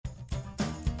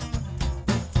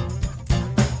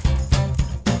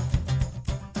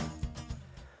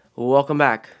Welcome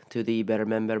back to the Better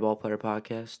Men, Better Ball Player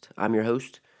podcast. I'm your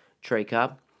host, Trey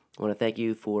Cobb. I want to thank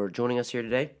you for joining us here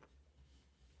today.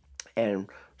 And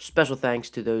special thanks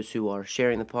to those who are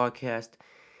sharing the podcast,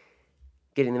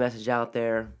 getting the message out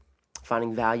there,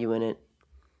 finding value in it,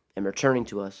 and returning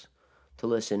to us to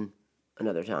listen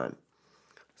another time.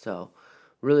 So,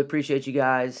 really appreciate you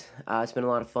guys. It's been a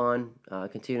lot of fun.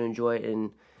 Continue to enjoy it.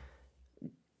 And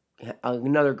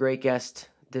another great guest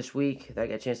this week that I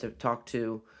got a chance to talk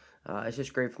to. It's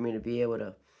just great for me to be able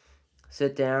to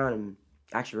sit down and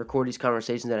actually record these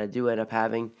conversations that I do end up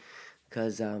having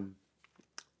because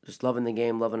just loving the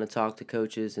game, loving to talk to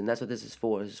coaches, and that's what this is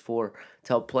for. This is for to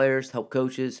help players, to help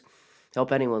coaches, to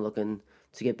help anyone looking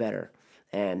to get better.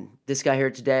 And this guy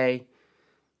here today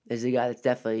is the guy that's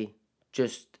definitely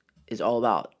just is all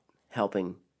about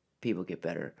helping people get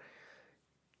better.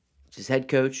 It's his head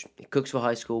coach at Cooksville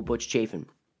High School, Butch Chafin.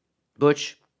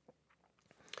 Butch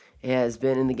has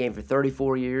been in the game for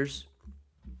 34 years.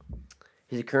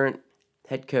 He's a current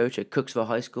head coach at Cooksville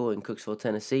High School in Cooksville,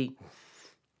 Tennessee.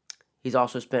 He's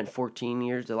also spent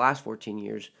the last 14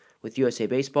 years, with USA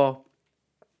Baseball.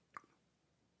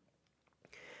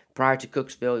 Prior to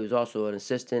Cooksville, he was also an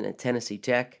assistant at Tennessee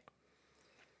Tech.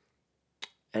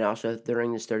 And also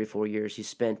during his 34 years, he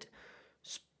spent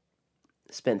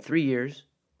 3 years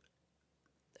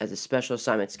as a special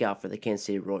assignment scout for the Kansas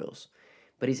City Royals.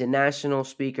 But he's a national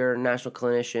speaker, national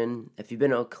clinician. If you've been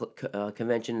to a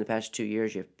convention in the past 2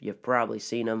 years, you've probably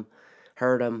seen him,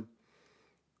 heard him,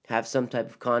 have some type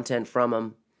of content from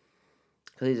him.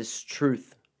 Because he's a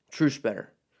truth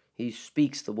spreader. He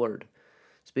speaks the word,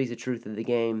 speaks the truth of the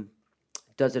game,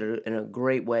 does it in a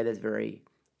great way that's very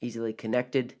easily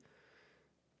connected.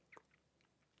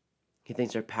 He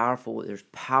thinks they're powerful. There's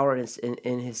power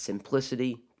in his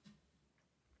simplicity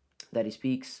that he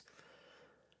speaks.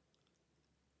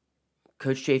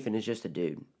 Coach Chafin is just a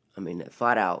dude. I mean,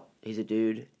 flat out, he's a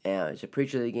dude. And he's a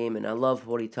preacher of the game, and I love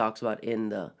what he talks about in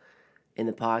the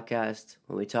podcast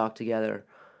when we talk together.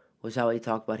 Was how he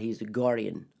talked about he's the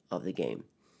guardian of the game,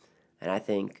 and I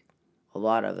think a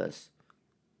lot of us,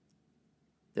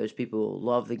 those people who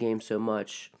love the game so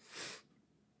much,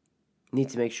 need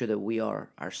to make sure that we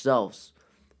are ourselves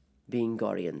being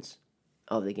guardians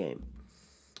of the game.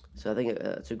 So I think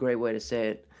it's a great way to say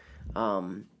it.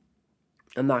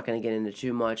 I'm not going to get into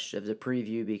too much of the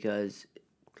preview because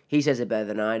he says it better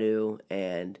than I do,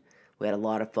 and we had a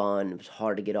lot of fun. It was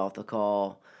hard to get off the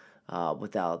call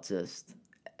without just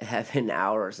having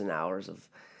hours and hours of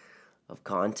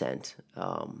content.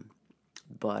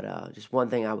 But just one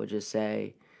thing I would just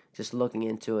say, just looking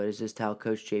into it, is just how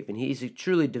Coach Chafin, he's a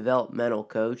truly developmental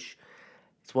coach.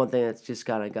 It's one thing that's just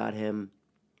kind of got him,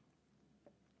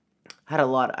 had a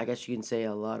lot, I guess you can say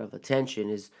a lot of attention,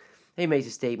 is he makes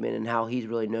a statement and how he's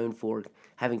really known for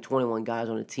having 21 guys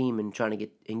on a team and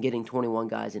getting 21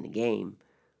 guys in a game,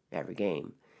 every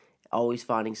game. Always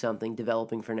finding something,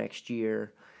 developing for next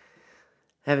year,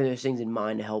 having those things in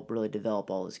mind to help really develop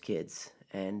all his kids.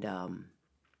 And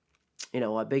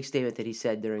a big statement that he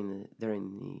said during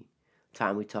the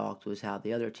time we talked was how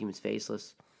the other team is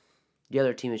faceless. The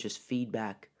other team is just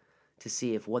feedback to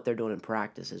see if what they're doing in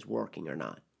practice is working or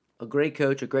not. A great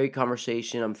coach, a great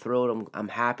conversation. I'm thrilled. I'm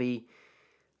happy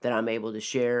that I'm able to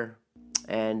share.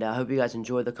 And I hope you guys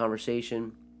enjoy the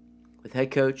conversation with head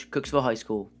coach, Cooksville High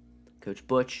School, Coach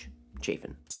Butch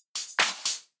Chafin.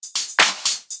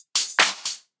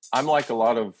 I'm like a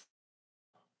lot of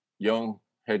young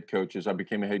head coaches. I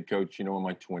became a head coach, in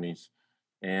my 20s,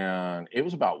 and it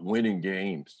was about winning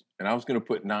games. And I was going to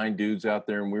put 9 dudes out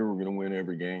there, and we were going to win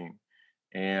every game.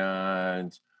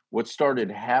 And what started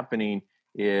happening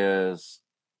is,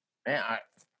 man,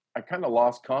 I kind of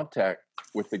lost contact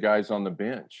with the guys on the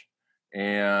bench.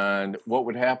 And what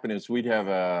would happen is we'd have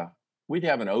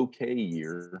an okay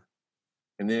year,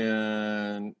 and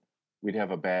then we'd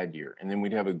have a bad year, and then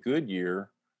we'd have a good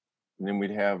year, and then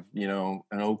we'd have, an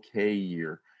okay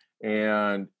year.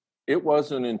 And it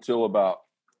wasn't until about,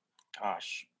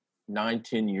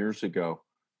 9-10 years ago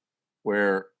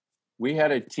where we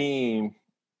had a team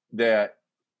that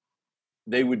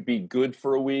they would be good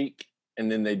for a week,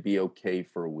 and then they'd be okay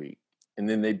for a week, and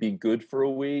then they'd be good for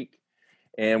a week.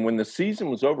 And when the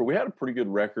season was over, we had a pretty good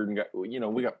record, and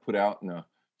we got put out in a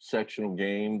sectional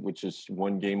game, which is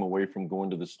one game away from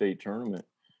going to the state tournament.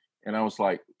 And I was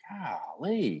like,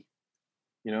 golly,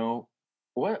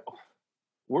 what?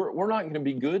 We're not going to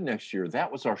be good next year.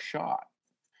 That was our shot.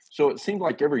 So it seemed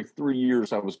like every 3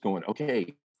 years I was going,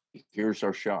 okay, here's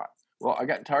our shot. Well, I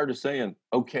got tired of saying,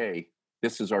 okay,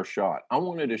 this is our shot. I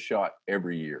wanted a shot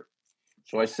every year.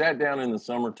 So I sat down in the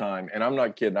summertime, and I'm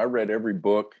not kidding. I read every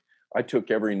book I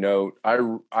took every note.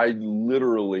 I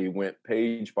literally went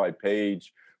page by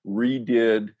page,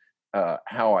 redid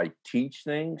how I teach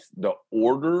things, the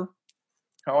order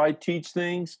how I teach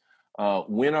things,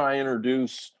 when I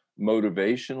introduce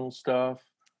motivational stuff,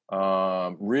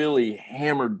 really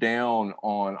hammered down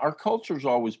on our culture's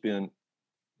always been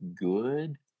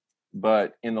good,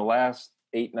 but in the last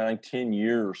 8, 9, 10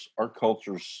 years, our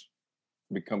culture's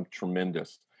become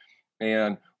tremendous.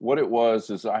 And what it was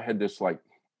is I had this like,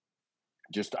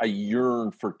 just I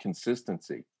yearned for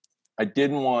consistency. I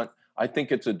didn't want, I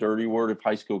think it's a dirty word if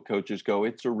high school coaches go,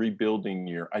 it's a rebuilding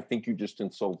year. I think you just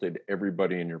insulted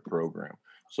everybody in your program.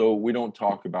 So we don't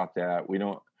talk about that. We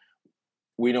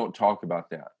don't talk about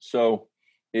that. So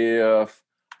if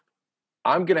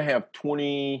I'm going to have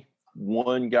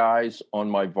 21 guys on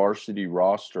my varsity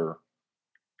roster,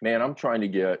 man, I'm trying to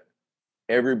get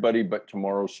everybody but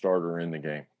tomorrow's starter in the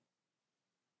game.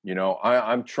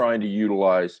 I'm trying to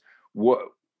utilize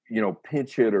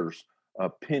pinch hitters,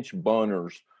 pinch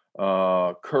bunters,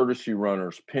 courtesy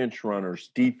runners, pinch runners,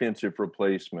 defensive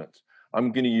replacements.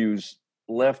 I'm going to use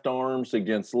left arms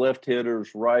against left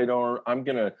hitters, right arm. I'm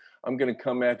gonna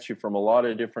come at you from a lot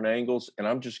of different angles, and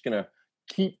I'm just gonna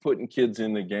keep putting kids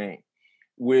in the game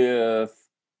with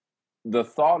the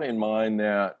thought in mind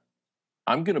that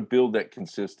I'm going to build that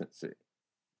consistency.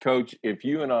 Coach, if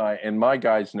you and my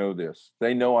guys know this,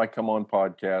 they know I come on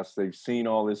podcasts, they've seen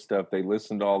all this stuff, they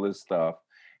listen to all this stuff,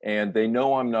 and they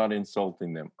know I'm not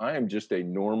insulting them. I am just a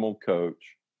normal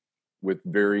coach with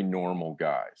very normal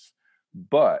guys.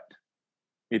 But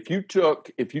if you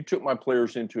took my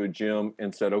players into a gym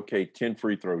and said, okay, 10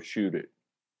 free throws, shoot it,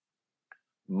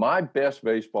 my best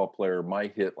baseball player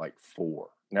might hit like 4.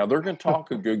 Now they're going to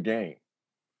talk a good game,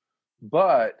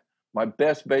 but my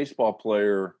best baseball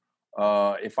player,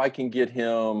 if I can get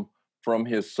him from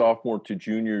his sophomore to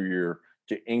junior year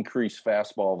to increase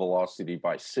fastball velocity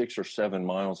by 6 or 7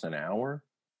 miles an hour,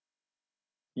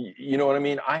 you know what I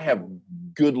mean? I have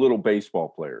good little baseball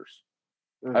players.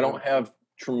 Mm-hmm. I don't have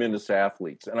tremendous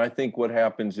athletes. And I think what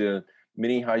happens in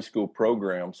many high school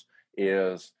programs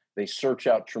is they search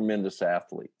out tremendous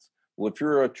athletes. Well, if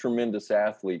you're a tremendous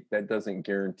athlete, that doesn't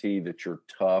guarantee that you're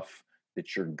tough,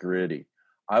 that you're gritty.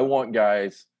 I want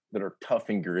guys that are tough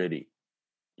and gritty.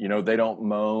 They don't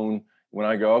moan when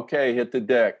I go, okay, hit the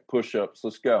deck, push-ups,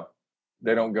 let's go.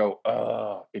 They don't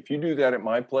go, if you do that at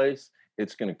my place,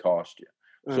 it's going to cost you.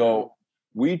 Mm-hmm. So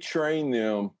we train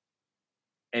them,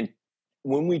 and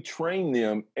when we train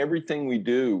them, everything we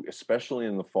do, especially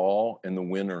in the fall and the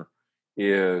winter,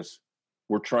 is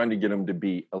we're trying to get them to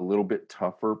be a little bit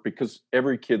tougher, because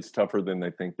every kid's tougher than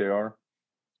they think they are.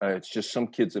 It's just some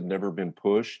kids have never been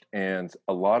pushed. And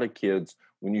a lot of kids,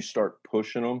 when you start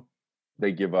pushing them,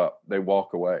 they give up. They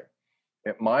walk away.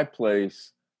 At my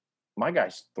place, my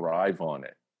guys thrive on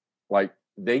it. Like,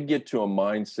 they get to a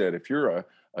mindset. If you're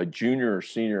a junior or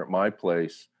senior at my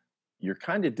place, you're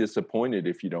kind of disappointed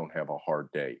if you don't have a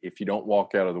hard day. If you don't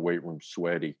walk out of the weight room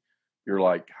sweaty, you're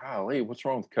like, golly, what's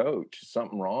wrong with coach? Is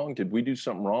something wrong? Did we do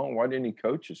something wrong? Why didn't he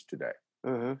coach us today?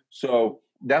 Mm-hmm. So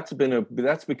that's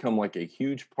become like a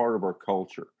huge part of our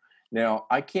culture. Now,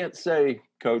 I can't say,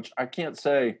 Coach,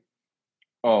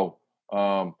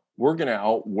 we're going to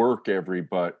outwork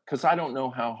everybody, because I don't know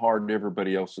how hard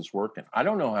everybody else is working. I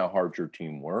don't know how hard your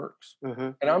team works. Mm-hmm.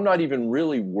 And I'm not even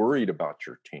really worried about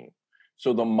your team.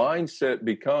 So the mindset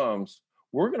becomes,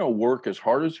 we're going to work as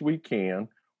hard as we can.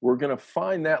 We're going to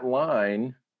find that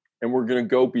line, and we're going to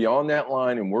go beyond that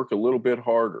line and work a little bit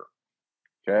harder.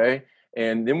 Okay.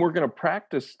 And then we're going to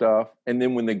practice stuff. And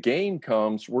then when the game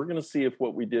comes, we're going to see if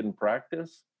what we did in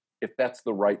practice, if that's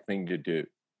the right thing to do.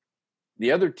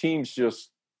 The other team's just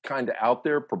kind of out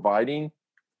there providing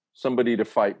somebody to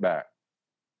fight back.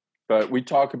 But we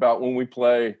talk about when we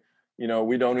play,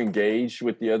 we don't engage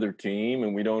with the other team,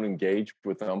 and we don't engage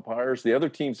with umpires. The other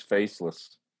team's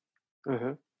faceless.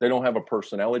 Mm-hmm. They don't have a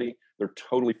personality. They're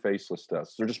totally faceless to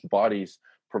us. They're just bodies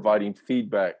providing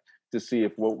feedback to see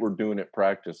if what we're doing at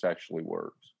practice actually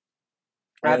works.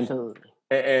 Absolutely.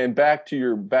 And back to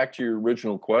your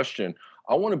original question,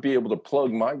 I want to be able to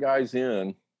plug my guys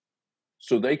in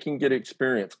so they can get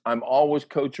experience. I'm always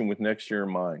coaching with next year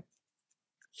in mind.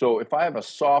 So if I have a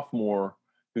sophomore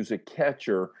who's a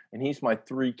catcher and he's my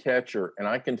 3 catcher, and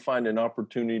I can find an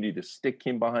opportunity to stick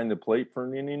him behind the plate for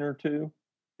an inning or 2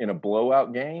 in a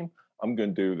blowout game, I'm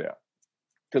going to do that.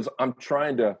 Because I'm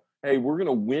trying to, hey, we're going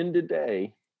to win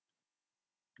today,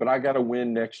 but I got to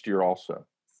win next year also.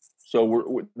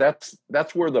 So that's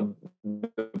where the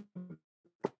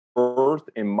birth,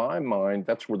 in my mind,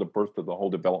 that's where the birth of the whole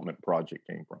development project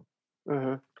came from.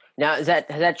 Mm-hmm. Now, has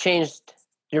that changed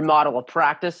your model of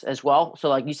practice as well? So,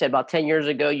 like you said, about 10 years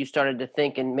ago, you started to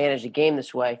think and manage the game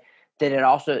this way. Did it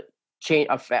also change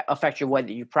affect your way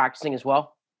that you're practicing as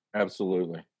well?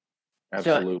 Absolutely.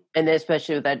 So, Absolutely. and then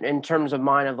especially with that in terms of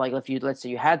mine of like, if you let's say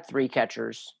you had three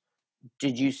catchers,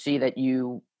 did you see that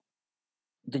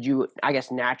I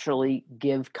guess naturally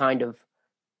give kind of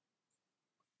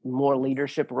more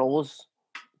leadership roles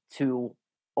to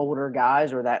older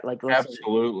guys, or that like let's say,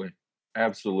 Absolutely.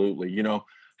 Absolutely.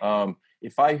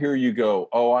 If I hear you go,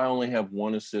 "Oh, I only have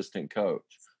one assistant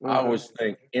coach," I Mhm, always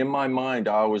think in my mind,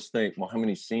 I always think, "Well, how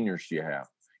many seniors do you have?"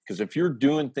 Because if you're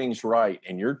doing things right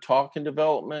and you're talking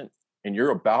development and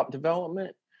you're about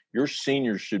development, your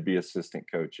seniors should be assistant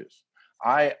coaches.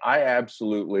 I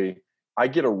absolutely I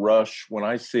get a rush when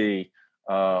I see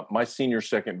my senior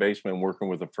second baseman working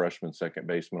with a freshman second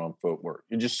baseman on footwork.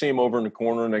 You just see him over in the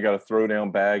corner and they got a throw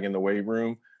down bag in the weight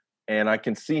room. And I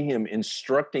can see him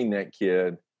instructing that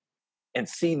kid and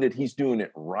see that he's doing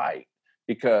it right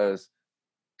because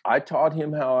I taught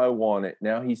him how I want it.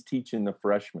 Now he's teaching the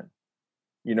freshmen,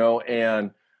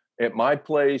 and at my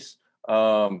place,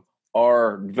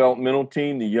 our developmental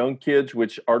team, the young kids,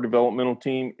 which our developmental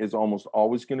team is almost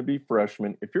always going to be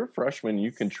freshmen. If you're a freshman,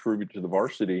 you contribute to the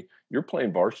varsity, you're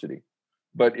playing varsity.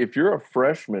 But if you're a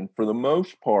freshman, for the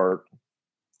most part,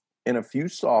 and a few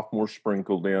sophomores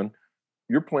sprinkled in,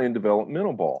 you're playing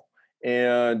developmental ball.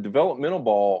 And developmental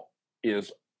ball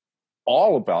is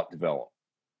all about development,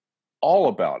 all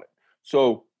about it.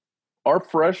 So our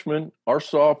freshmen, our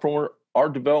sophomore, our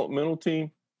developmental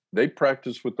team, they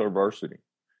practice with our varsity.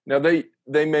 Now they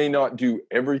may not do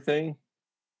everything,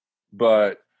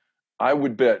 but I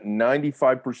would bet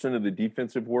 95% of the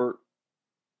defensive work,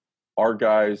 our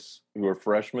guys who are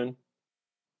freshmen,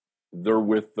 they're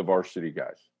with the varsity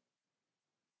guys.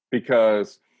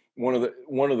 Because one of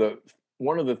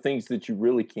the things that you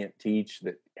really can't teach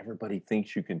that everybody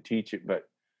thinks you can teach it, but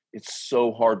it's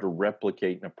so hard to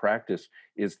replicate in a practice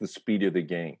is the speed of the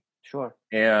game. sure.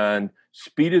 And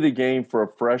speed of the game for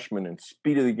a freshman and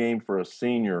speed of the game for a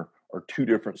senior are two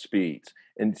different speeds.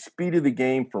 And speed of the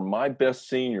game for my best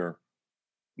senior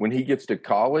when he gets to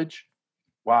college,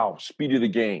 wow, speed of the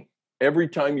game. Every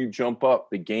time you jump up,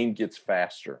 the game gets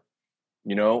faster,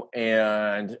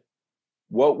 and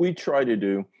what we try to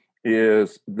do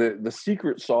is the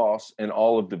secret sauce in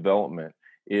all of development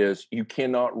is you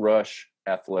cannot rush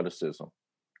athleticism.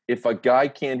 If a guy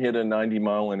can't hit a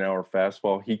 90-mile-an-hour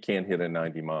fastball, he can't hit a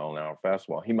 90-mile-an-hour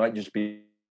fastball. He might just be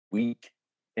weak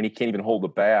and he can't even hold the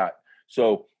bat.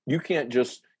 So you can't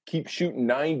just keep shooting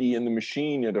 90 in the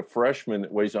machine at a freshman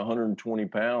that weighs 120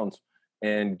 pounds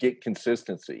and get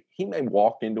consistency. He may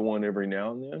walk into one every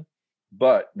now and then,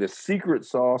 but the secret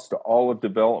sauce to all of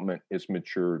development is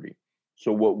maturity.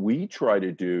 So what we try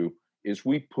to do is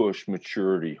we push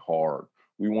maturity hard.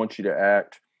 We want you to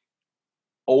act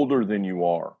older than you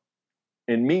are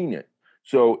and mean it.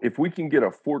 So if we can get a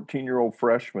 14-year-old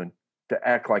freshman to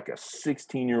act like a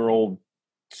 16-year-old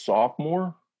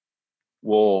sophomore,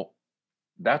 well,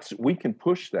 we can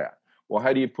push that. Well,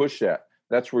 how do you push that?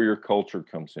 That's where your culture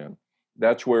comes in.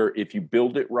 That's where if you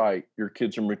build it right, your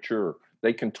kids are mature.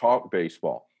 They can talk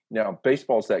baseball. Now,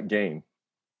 baseball's that game.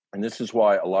 And this is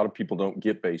why a lot of people don't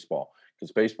get baseball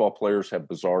because baseball players have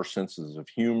bizarre senses of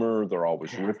humor. They're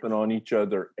always ripping on each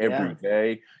other every Yeah.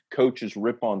 day. Coaches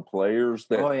rip on players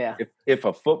that Oh yeah. if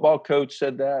a football coach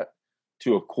said that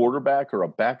to a quarterback or a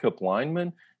backup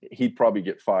lineman, he'd probably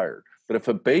get fired. But if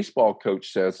a baseball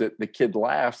coach says it, the kid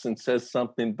laughs and says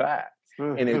something back.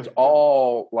 And it's Mhm.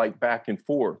 all like back and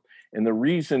forth. And the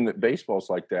reason that baseball's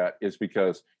like that is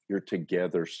because you're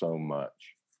together so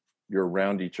much. You're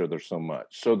around each other so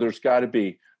much. So there's got to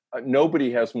be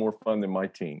nobody has more fun than my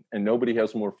team, and nobody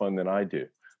has more fun than I do.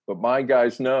 But my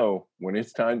guys know when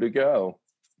it's time to go,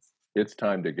 it's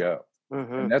time to go. And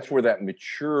Mhm. that's where that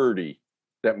maturity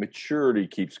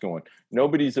keeps going.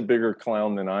 Nobody's a bigger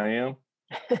clown than I am,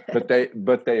 but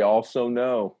they also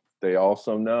know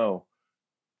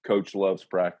coach loves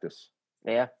practice.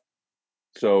 Yeah,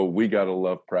 So we got to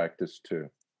love practice too.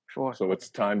 sure. So it's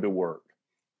time to work.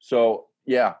 So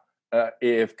yeah,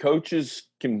 if coaches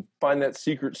can find that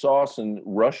secret sauce and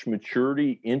rush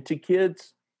maturity into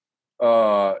kids,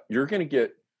 you're going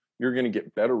to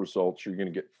get better results. You're going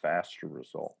to get faster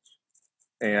results.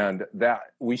 And that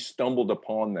we stumbled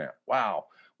upon that. Wow,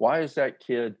 why is that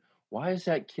kid? Why is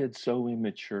that kid so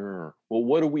immature? Well,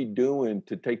 what are we doing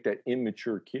to take that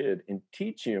immature kid and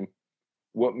teach him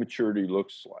what maturity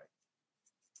looks like?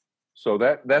 So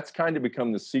that's kind of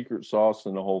become the secret sauce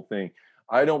in the whole thing.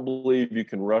 I don't believe you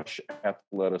can rush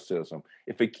athleticism.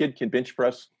 If a kid can bench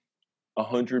press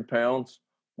 100 pounds,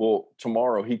 well,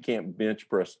 tomorrow he can't bench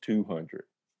press 200.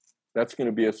 That's going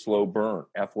to be a slow burn.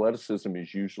 Athleticism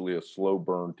is usually a slow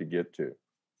burn to get to.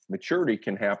 Maturity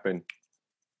can happen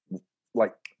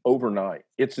like overnight.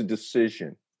 It's a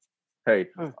decision. Hey,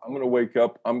 Hmm. I'm going to wake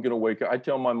up. I'm going to wake up. I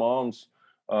tell my moms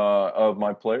of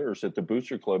my players at the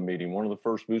Booster Club meeting, one of the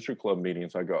first Booster Club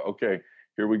meetings, I go, okay,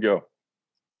 here we go.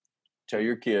 Tell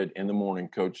your kid in the morning,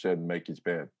 coach said, make his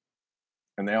bed.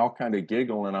 And they all kind of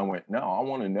giggle. And I went, no, I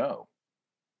want to know.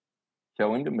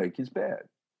 Tell him to make his bed.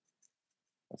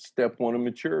 That's step one of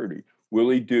maturity. Will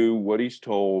he do what he's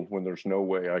told when there's no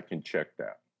way I can check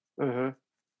that?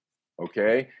 Mm-hmm.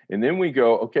 Okay. And then we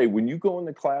go, okay, when you go in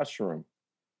the classroom,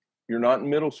 you're not in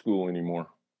middle school anymore.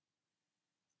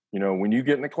 You know, when you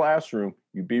get in the classroom,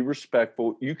 you be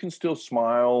respectful. You can still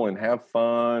smile and have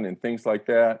fun and things like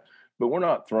that, but we're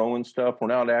not throwing stuff. We're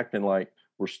not acting like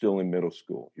we're still in middle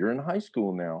school. You're in high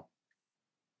school now.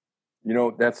 You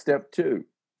know, that's step two.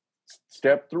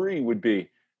 Step three would be,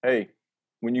 hey,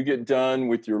 when you get done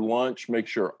with your lunch, make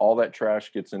sure all that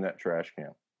trash gets in that trash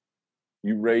can.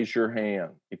 You raise your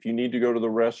hand. If you need to go to the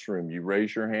restroom, you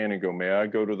raise your hand and go, may I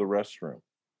go to the restroom?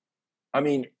 I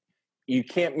mean, you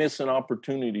can't miss an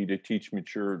opportunity to teach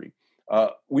maturity.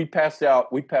 We passed out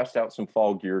some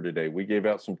fall gear today. We gave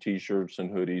out some t-shirts and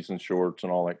hoodies and shorts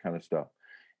and all that kind of stuff.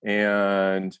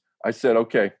 And I said,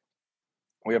 okay,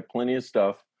 we have plenty of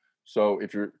stuff. So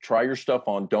if you're try your stuff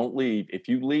on, don't leave. If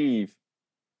you leave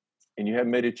and you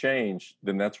haven't made a change,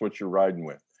 then that's what you're riding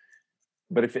with.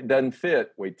 But if it doesn't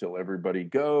fit, wait till everybody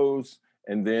goes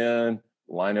and then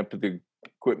line up at the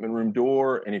equipment room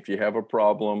door. And if you have a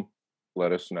problem,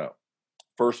 let us know.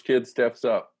 First kid steps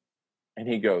up and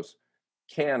he goes,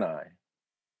 can I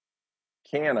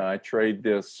trade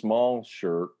this small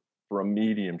shirt for a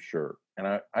medium shirt?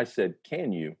 And I said,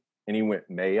 can you? And he went,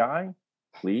 may I,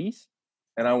 please?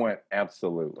 And I went,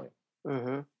 absolutely.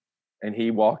 Mm-hmm. And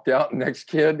he walked out. Next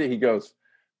kid, he goes,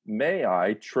 may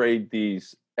I trade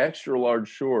these extra large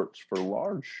shorts for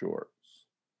large shorts,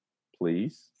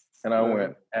 please? And I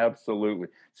went, absolutely.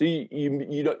 See,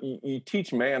 you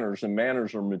teach manners, and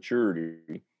manners are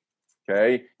maturity.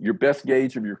 Okay, your best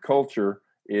gauge of your culture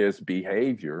is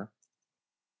behavior.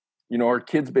 You know, are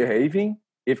kids behaving?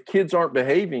 If kids aren't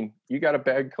behaving, you got a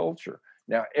bad culture.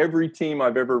 Now, every team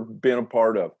I've ever been a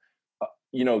part of,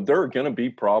 you know, there are going to be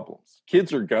problems.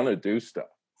 Kids are going to do stuff.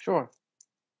 Sure.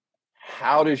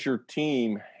 How does your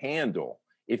team handle?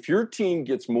 If your team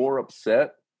gets more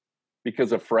upset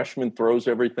because a freshman throws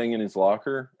everything in his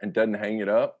locker and doesn't hang it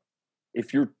up,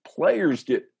 if your players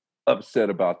get upset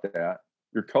about that,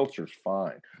 your culture's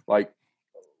fine. Like,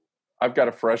 I've got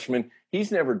a freshman,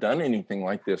 he's never done anything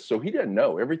like this, so he doesn't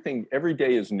know. Everything, every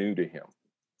day is new to him.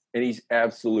 And he's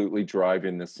absolutely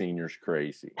driving the seniors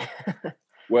crazy.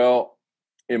 Well,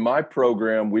 in my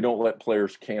program, we don't let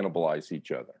players cannibalize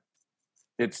each other.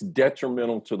 It's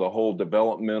detrimental to the whole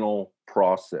developmental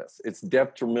process. It's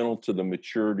detrimental to the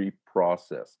maturity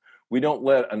process. We don't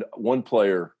let one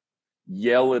player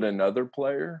yell at another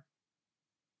player.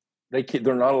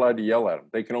 They're not allowed to yell at them.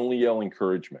 They can only yell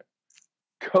encouragement.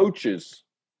 Coaches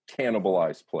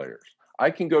cannibalize players. I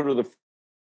can go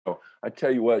to I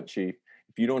tell you what, Chief,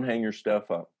 if you don't hang your stuff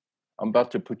up, I'm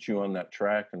about to put you on that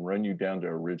track and run you down to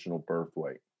original birth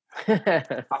weight.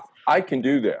 I can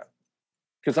do that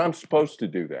because I'm supposed to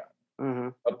do that. Mm-hmm.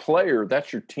 A player,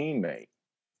 that's your teammate.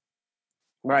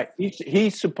 Right.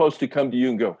 He's supposed to come to you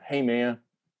and go, hey, man,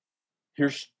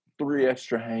 here's 3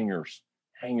 extra hangers.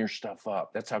 Hang your stuff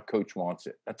up. That's how coach wants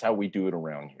it. That's how we do it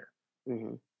around here.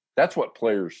 Mm-hmm. That's what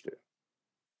players do.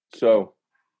 So,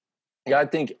 yeah, I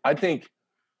think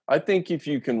if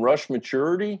you can rush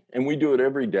maturity, and we do it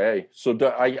every day, so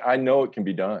I know it can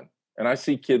be done. And I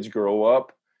see kids grow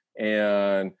up,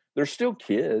 and they're still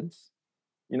kids.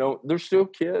 You know, they're still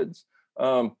kids.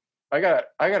 I got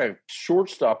a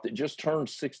shortstop that just turned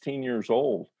 16 years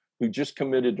old who just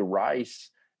committed to Rice,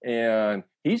 and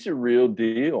he's a real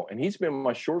deal. And he's been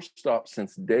my shortstop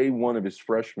since day one of his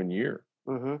freshman year.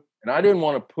 Mm-hmm. And I didn't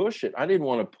want to push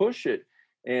it.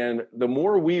 And the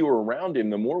more we were around him,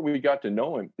 the more we got to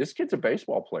know him. This kid's a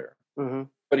baseball player, Mm-hmm.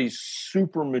 but he's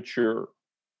super mature,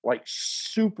 like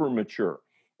super mature.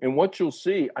 And what you'll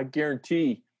see, I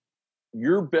guarantee,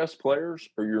 your best players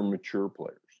are your mature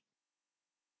players.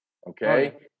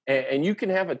 Okay. Oh, And you can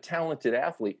have a talented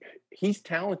athlete. He's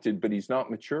talented, but he's not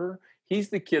mature. He's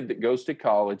the kid that goes to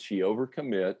college. He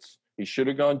overcommits. He should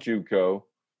have gone JUCO,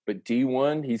 but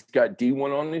D1, he's got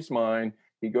D1 on his mind.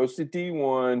 He goes to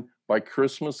D1. By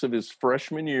Christmas of his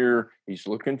freshman year, he's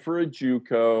looking for a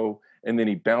JUCO, and then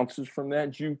he bounces from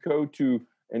that JUCO to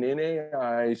an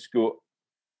NAI school.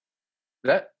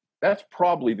 That's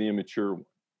probably the immature one.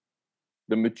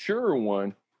 The mature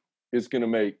one is going to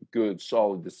make good,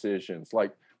 solid decisions.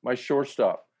 Like my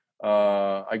shortstop,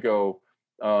 I go,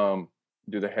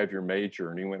 do they have your major?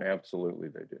 And he went, absolutely,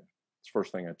 they do. It's the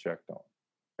first thing I checked on.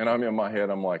 And I'm in my head,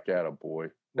 I'm like, atta boy.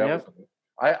 That was,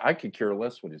 Yep. I could care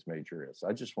less what his major is.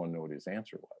 I just want to know what his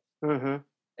answer was. Mm-hmm.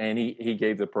 And he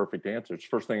gave the perfect answer. It's the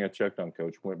first thing I checked on,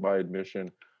 coach. Went by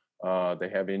admission. They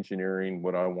have engineering,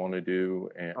 what I want to do.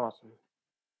 Awesome.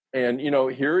 And, you know,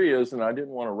 here he is, and I didn't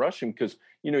want to rush him because,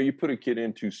 you know, you put a kid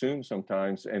in too soon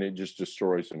sometimes and it just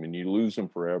destroys him and you lose him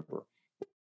forever.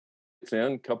 It's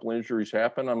in, a couple injuries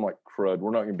happen. I'm like, crud,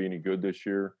 we're not going to be any good this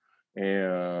year.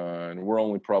 And we're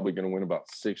only probably going to win about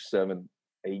 6, 7,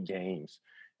 8 games.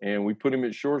 And we put him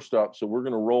at shortstop. So we're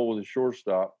going to roll with a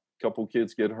shortstop. A couple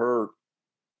kids get hurt.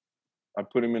 I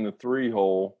put him in the 3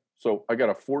 hole. So I got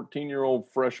a 14-year-old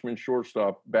freshman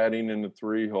shortstop batting in the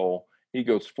 3 hole. He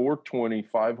goes 420,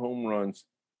 5 home runs,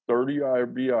 30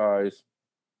 RBIs,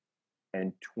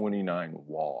 and 29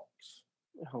 walks.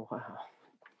 Oh wow.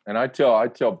 And I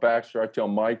tell Baxter, I tell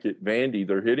Mike at Vandy,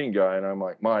 their hitting guy, and I'm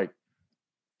like, Mike,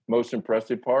 most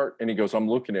impressive part? And he goes, I'm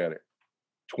looking at it.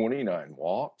 29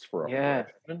 walks for a Yeah.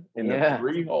 freshman in the Yeah.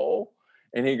 3 hole.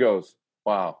 And he goes,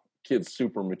 wow, kid's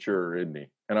super mature, isn't he?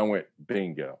 And I went,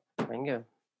 bingo, Bingo.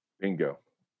 bingo.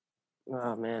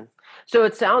 Oh man. So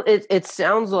it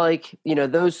sounds like, you know,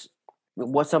 those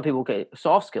what some people call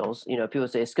soft skills, you know, people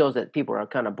say skills that people are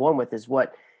kind of born with is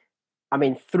what I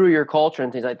mean, through your culture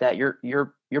and things like that,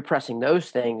 you're pressing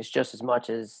those things just as much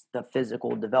as the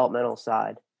physical developmental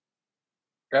side.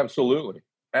 Absolutely.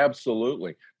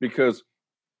 Absolutely. Because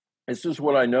this is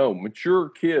what I know. Mature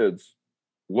kids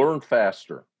learn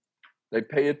faster. They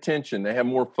pay attention. They have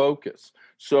more focus.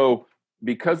 So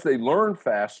because they learn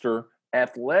faster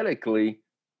athletically,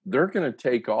 they're going to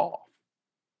take off.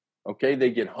 Okay.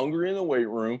 They get hungry in the weight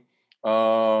room.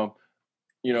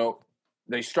 You know,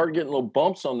 they start getting little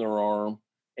bumps on their arm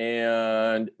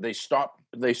and they start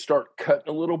cutting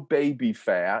a little baby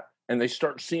fat and they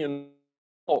start seeing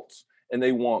results and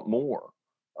they want more.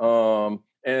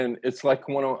 And it's like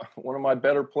one of my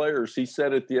better players, he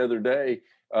said it the other day.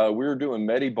 We were doing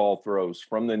Medi-ball throws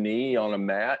from the knee on a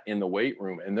mat in the weight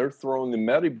room, and they're throwing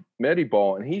the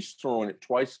Medi-ball, and he's throwing it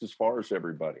twice as far as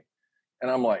everybody.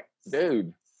 And I'm like,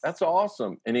 dude, that's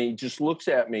awesome. And he just looks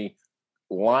at me,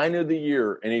 line of the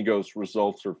year, and he goes,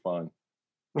 results are fun.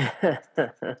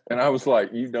 And I was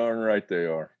like, you darn right they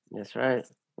are. That's right.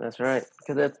 That's right.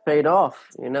 Because that's paid off.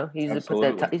 You know,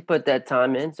 Absolutely. he's put that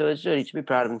time in, so it should he should be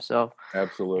proud of himself. You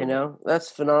Absolutely. know,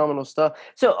 that's phenomenal stuff.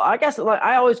 So I guess like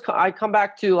I come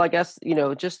back to I guess you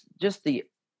know just the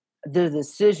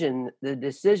decision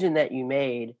that you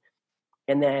made,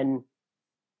 and then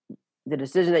the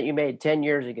decision that you made 10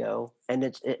 years ago, and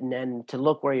then to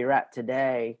look where you're at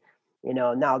today. You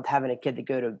know, now having a kid to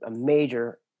go to a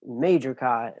major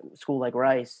school like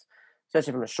Rice,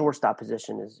 especially from a shortstop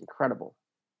position, is incredible.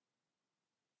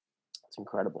 It's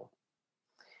incredible.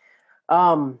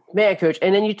 Man, coach.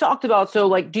 And then you talked about so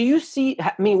like, do you see?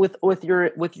 I mean, with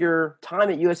your time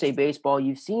at USA Baseball,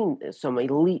 you've seen some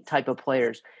elite type of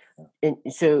players, and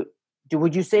so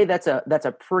would you say that's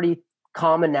a pretty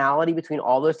commonality between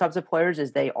all those types of players?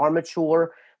 Is they are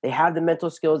mature, they have the mental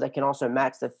skills that can also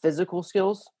match the physical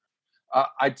skills.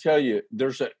 I tell you,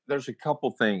 there's a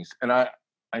couple things, and I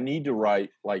need to write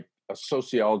like a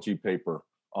sociology paper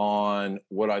on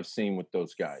what I've seen with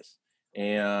those guys.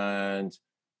 And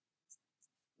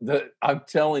I'm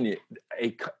telling you,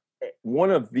 a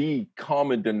one of the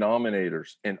common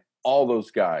denominators in all those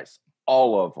guys,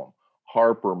 all of them,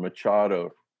 Harper,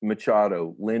 Machado,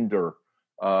 Linder,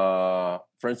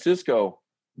 Francisco,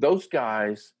 those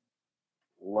guys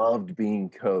loved being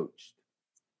coached.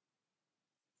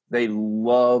 They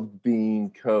loved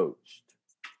being coached.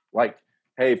 Like,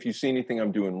 hey, if you see anything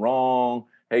I'm doing wrong,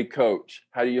 hey, coach,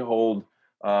 how do you hold?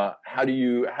 How do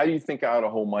you think I ought to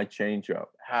hold my changeup?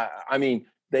 I mean,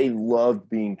 they loved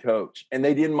being coached, and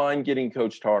they didn't mind getting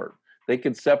coached hard. They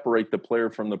could separate the player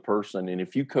from the person, and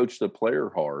if you coach the player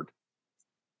hard,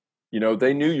 you know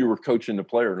they knew you were coaching the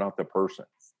player, not the person.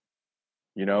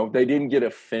 You know, they didn't get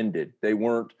offended. They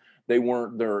weren't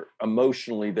there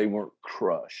emotionally. They weren't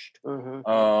crushed.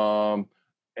 Mm-hmm.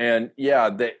 And yeah,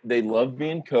 they loved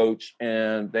being coached,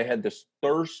 and they had this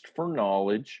thirst for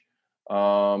knowledge.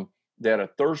 They had a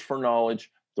thirst for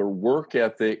knowledge. Their work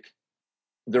ethic.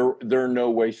 There are no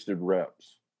wasted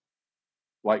reps.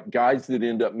 Like guys that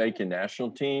end up making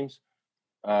national teams,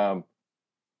 um,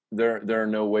 there are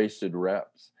no wasted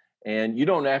reps. And you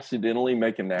don't accidentally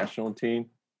make a national team.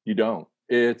 You don't.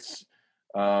 It's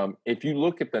if you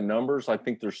look at the numbers, I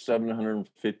think there's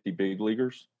 750 big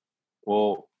leaguers.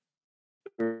 Well,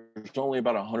 there's only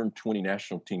about 120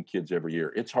 national team kids every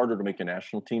year. It's harder to make a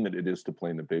national team than it is to play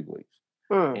in the big leagues.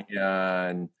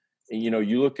 Mm. And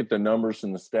you look at the numbers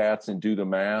and the stats and do the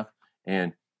math,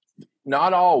 and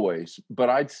not always, but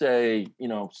I'd say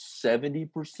 70%,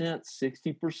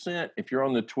 60%. If you're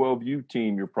on the 12U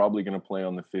team, you're probably going to play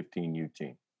on the 15U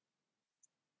team.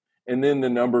 And then the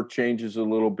number changes a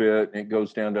little bit and it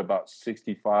goes down to about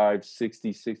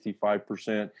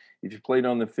 65%. If you played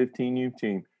on the 15U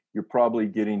team, you're probably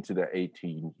getting to the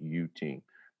 18U team.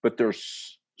 But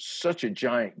there's such a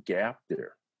giant gap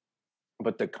there.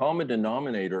 But the common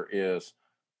denominator is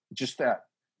just that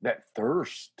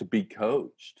thirst to be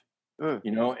coached. And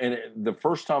the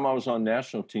first time I was on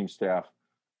national team staff,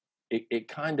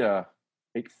 it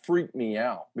freaked me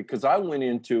out because I went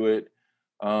into it,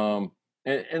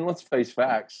 and let's face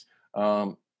facts.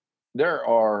 There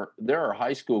are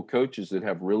high school coaches that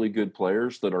have really good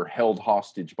players that are held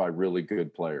hostage by really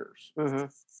good players. Mm-hmm.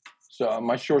 So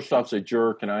my shortstop's a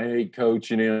jerk, and I hate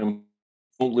coaching him.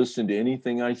 Won't listen to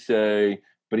anything I say,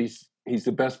 but he's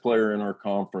the best player in our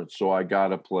conference, so I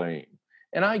gotta play him.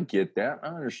 And I get that, I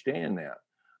understand that.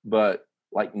 But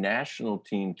like national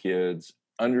team kids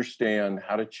understand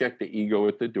how to check the ego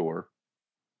at the door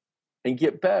and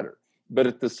get better. But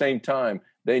at the same time,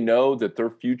 they know that their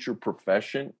future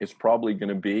profession is probably going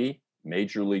to be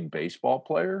Major League Baseball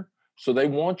player. So they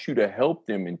want you to help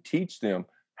them and teach them,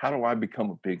 how do I become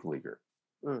a big leaguer?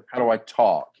 How do I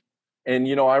talk? And,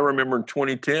 I remember in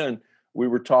 2010, we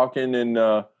were talking and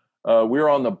we were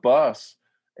on the bus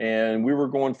and we were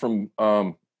going from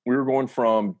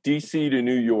DC to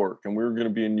New York, and we were going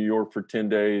to be in New York for 10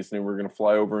 days. And then we are going to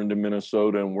fly over into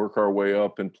Minnesota and work our way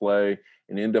up and play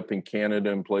and end up in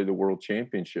Canada and play the World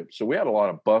Championship. So we had a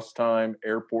lot of bus time,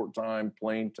 airport time,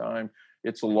 plane time.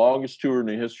 It's the longest tour in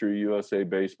the history of USA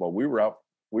baseball. We were out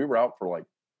for like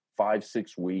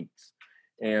 5-6 weeks.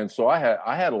 And so I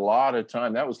had a lot of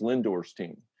time. That was Lindor's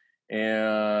team.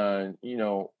 And,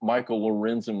 Michael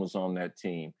Lorenzen was on that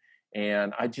team.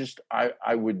 And I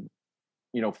would,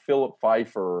 Philip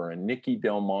Pfeiffer and Nicky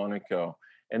Delmonico,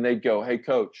 and they'd go, hey,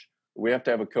 coach, we have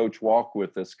to have a coach walk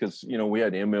with us because, we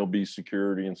had MLB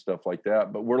security and stuff like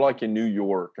that. But we're like in New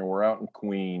York and we're out in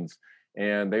Queens,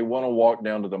 and they want to walk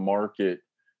down to the market,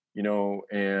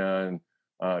 and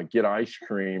get ice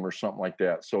cream or something like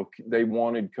that. So they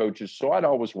wanted coaches. So I'd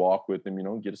always walk with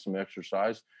them, get some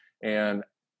exercise. And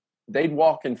they'd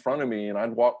walk in front of me and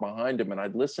I'd walk behind them and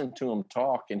I'd listen to them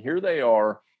talk. And here they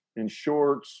are in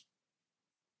shorts,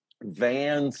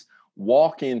 vans,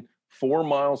 walking 4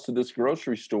 miles to this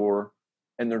grocery store,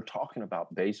 and they're talking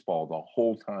about baseball the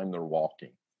whole time they're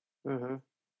walking. Mm-hmm.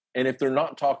 And if they're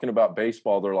not talking about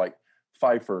baseball, they're like,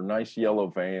 Pfeiffer, nice yellow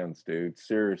vans, dude.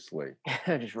 Seriously.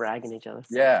 Just ragging each other.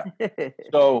 Yeah.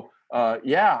 So,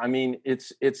 I mean,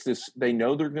 it's this, they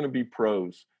know they're going to be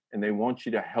pros and they want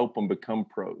you to help them become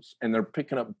pros, and they're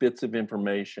picking up bits of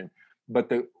information. But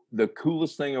the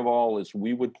coolest thing of all is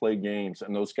we would play games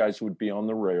and those guys would be on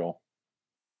the rail,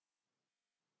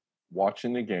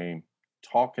 watching the game,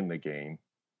 talking the game,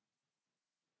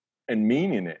 and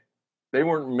meaning it. They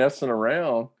weren't messing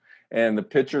around. And the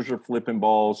pitchers are flipping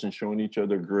balls and showing each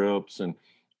other grips. And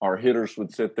our hitters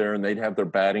would sit there and they'd have their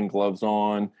batting gloves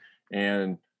on.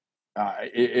 And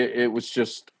it was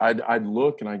just, I'd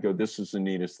look and I'd go, this is the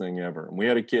neatest thing ever. And we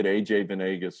had a kid, AJ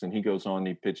Venegas, and he goes on,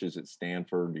 he pitches at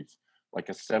Stanford. He's like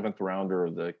a 7th rounder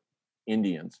of the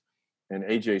Indians. And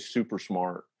AJ's super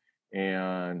smart.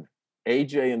 And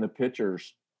AJ and the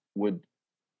pitchers would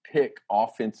pick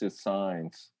offensive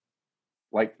signs.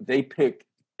 Like they picked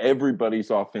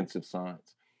everybody's offensive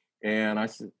signs. And I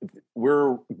said,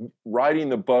 we're riding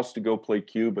the bus to go play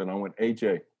Cuba. And I went,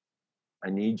 AJ, I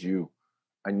need you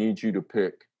to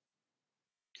pick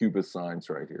Cuba signs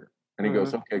right here. And he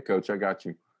goes, okay, coach, I got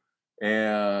you.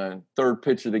 And third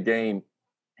pitch of the game,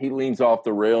 he leans off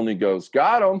the rail and he goes,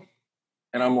 got him.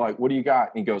 And I'm like, what do you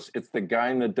got? And he goes, it's the guy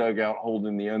in the dugout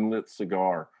holding the unlit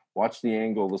cigar. Watch the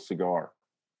angle of the cigar.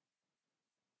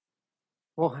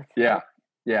 What? Yeah.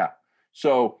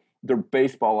 So their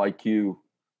baseball IQ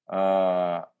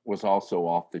was also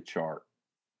off the chart.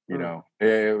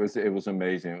 It was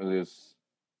amazing. It was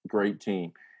a great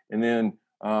team. And then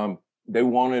they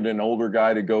wanted an older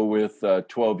guy to go with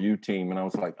 12U team. And I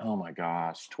was like, oh my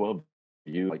gosh,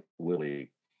 12U, like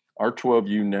Lily. Our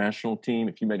 12U national team,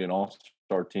 if you made an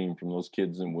all-star team from those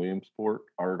kids in Williamsport,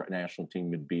 our national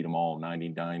team would beat them all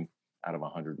 99 out of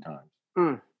 100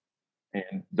 times.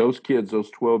 And those kids,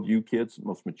 those 12U kids,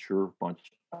 most mature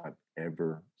bunch I've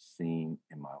ever seen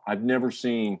in my life. I've never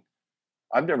seen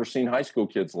high school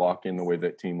kids lock in the way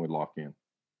that team would lock in.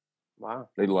 Wow.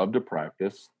 They love to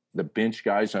practice. The bench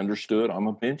guys understood I'm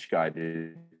a bench guy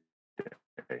today.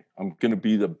 I'm going to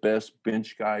be the best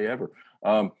bench guy ever.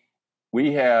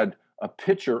 We had a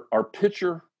pitcher. Our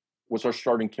pitcher was our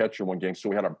starting catcher one game. So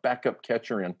we had our backup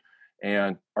catcher in,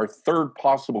 and our third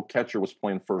possible catcher was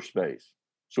playing first base.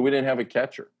 So we didn't have a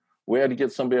catcher. We had to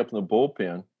get somebody up in the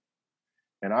bullpen.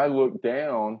 And I looked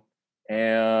down,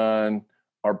 and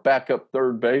our backup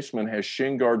third baseman has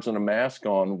shin guards and a mask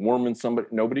on, warming somebody.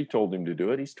 Nobody told him to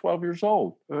do it. He's 12 years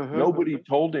old. Nobody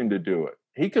told him to do it.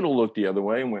 He could have looked the other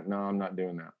way and went, no, I'm not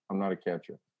doing that. I'm not a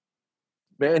catcher.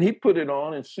 Man, he put it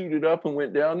on and suited up and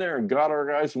went down there and got our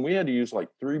guys. And we had to use like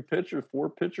 4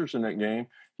 pitchers in that game.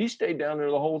 He stayed down there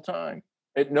the whole time.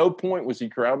 At no point was he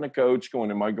crowding the coach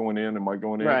going, am I going in? Am I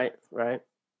going in? Right.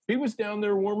 He was down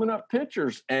there warming up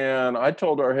pitchers. And I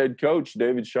told our head coach,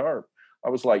 David Sharp, I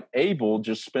was like, Abel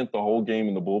just spent the whole game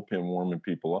in the bullpen warming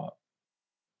people up.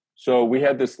 So we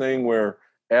had this thing where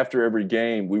after every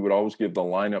game, we would always give the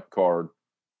lineup card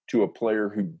to a player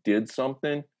who did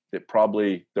something that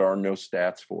probably there are no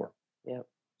stats for. Yeah.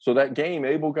 So that game,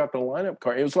 Abel got the lineup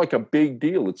card. It was like a big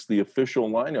deal. It's the official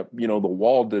lineup, the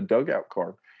wall, the dugout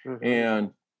card.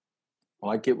 And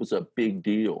like it was a big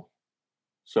deal.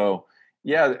 So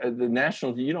yeah, the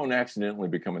national, you don't accidentally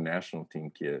become a national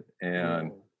team kid.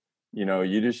 And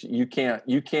you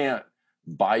can't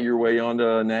buy your way onto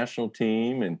a national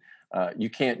team, and you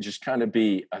can't just kind of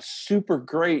be a super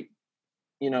great,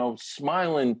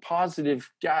 smiling, positive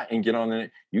guy and get on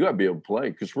it. You got to be able to play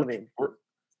because we're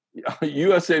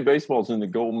USA Baseball's in the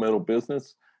gold medal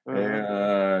business,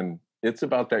 and it's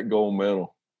about that gold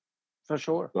medal. For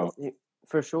sure. So,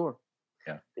 for sure.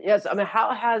 Yeah. Yes. I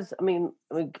mean,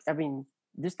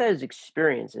 just those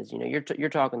experiences, you're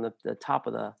talking the top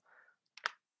of the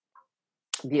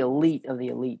elite of the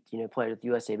elite, players with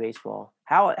USA Baseball.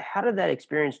 How did that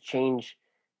experience change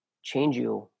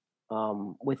you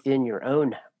within your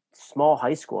own small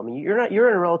high school? I mean, you're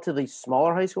in a relatively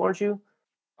smaller high school, aren't you?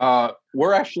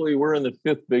 We're in the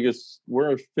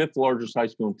fifth largest high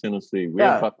school in Tennessee. We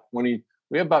have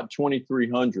about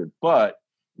 2,300, but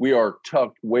we are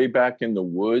tucked way back in the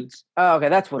woods. Oh, okay,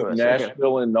 that's what it was.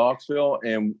 Nashville and Knoxville,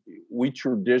 and we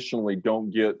traditionally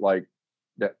don't get like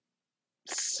that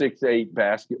 6'8"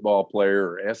 basketball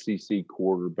player or SEC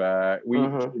quarterback. We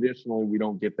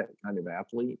don't get that kind of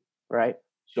athlete. Right.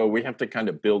 So we have to kind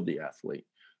of build the athlete.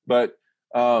 But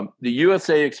the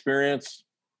USA experience,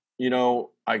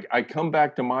 I come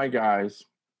back to my guys,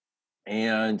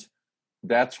 and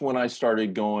that's when I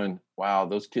started going, wow,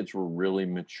 those kids were really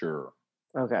mature.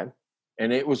 Okay.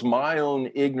 And it was my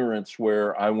own ignorance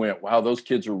where I went, wow, those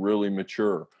kids are really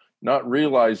mature, not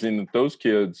realizing that those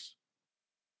kids,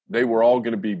 they were all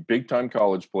going to be big-time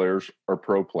college players or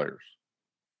pro players.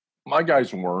 My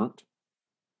guys weren't.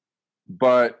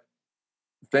 But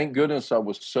thank goodness I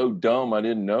was so dumb I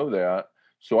didn't know that.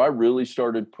 So I really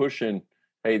started pushing,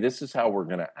 hey, this is how we're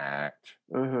going to act.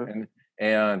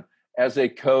 And as a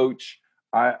coach,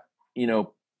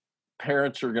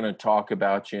 parents are going to talk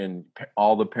about you, and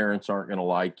all the parents aren't going to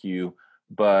like you,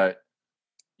 but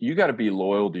you got to be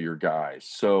loyal to your guys.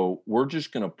 So we're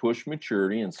just going to push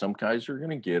maturity, and some guys are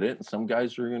going to get it, and some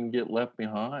guys are going to get left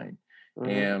behind.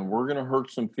 And we're going to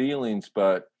hurt some feelings,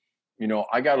 but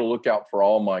I got to look out for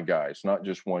all my guys, not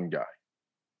just one guy.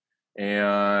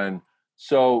 And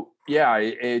so, yeah,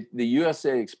 the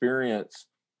USA experience,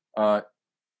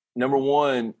 number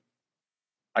one,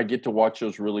 I get to watch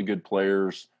those really good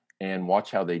players and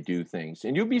watch how they do things.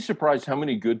 And you'll be surprised how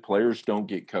many good players don't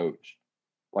get coached.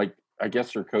 Like, I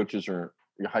guess their coaches are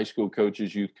high school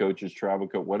coaches, youth coaches, travel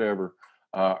coach, whatever,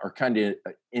 are kind of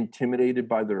intimidated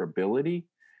by their ability.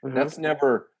 That's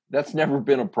never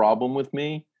been a problem with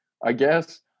me, I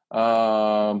guess.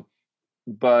 But,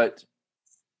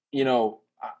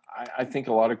 I think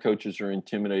a lot of coaches are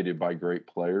intimidated by great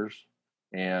players,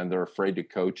 and they're afraid to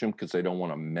coach them because they don't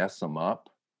want to mess them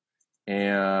up.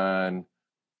 And,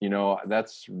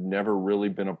 that's never really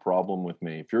been a problem with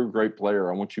me. If you're a great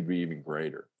player, I want you to be even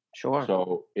greater. Sure.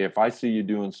 So if I see you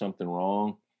doing something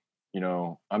wrong,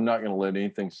 I'm not going to let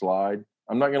anything slide.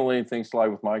 I'm not going to let anything slide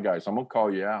with my guys. I'm going to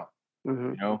call you out.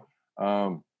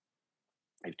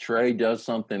 If Trey does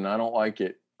something, I don't like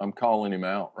it, I'm calling him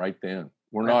out right then.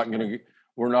 We're not going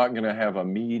to have a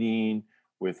meeting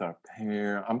with our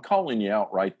parent. I'm calling you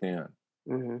out right then.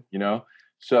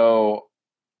 So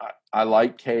I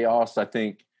like chaos. I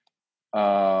think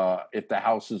if the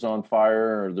house is on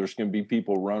fire, there's going to be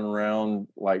people running around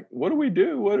like, what do we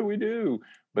do? What do we do?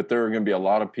 But there are going to be a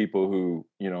lot of people who,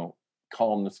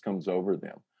 calmness comes over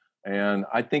them. And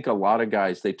I think a lot of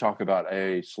guys, they talk about,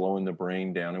 slowing the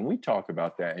brain down. And we talk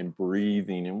about that, and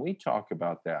breathing, and we talk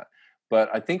about that. But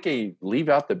I think they leave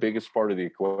out the biggest part of the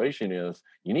equation is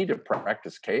you need to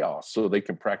practice chaos so they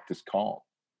can practice calm.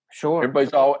 Sure.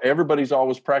 Everybody's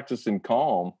always practicing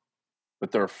calm,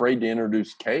 but they're afraid to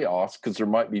introduce chaos because there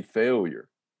might be failure.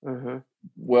 Hmm.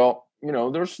 Well,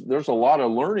 there's a lot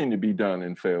of learning to be done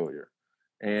in failure.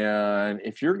 And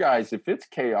if it's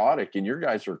chaotic and your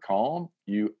guys are calm,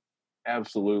 you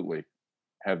absolutely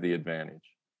have the advantage.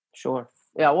 Sure.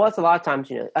 Yeah. Well, that's a lot of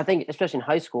times. I think especially in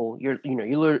high school, you're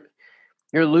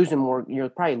losing more. You're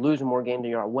probably losing more games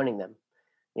than you are winning them.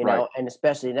 Right. And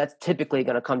especially that's typically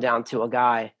going to come down to a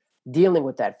guy dealing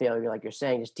with that failure, like you're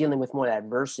saying, just dealing with more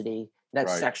adversity. Right.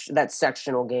 That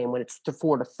sectional game when it's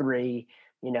 4-3.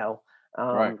 You know,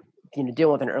 Right. um,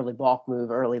 dealing with an early balk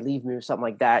move, early leave move, something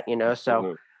like that.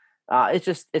 So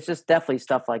Absolutely. it's just definitely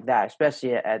stuff like that,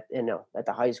 especially at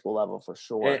the high school level for And,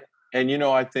 sure.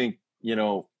 I think,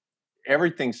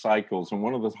 everything cycles. And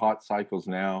one of the hot cycles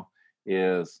now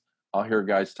is I'll hear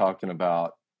guys talking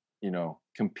about,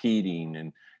 competing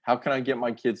and how can I get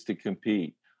my kids to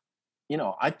compete?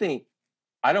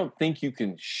 I don't think you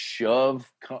can shove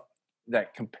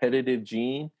that competitive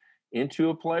gene into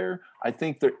a player. I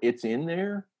think that it's in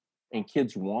there and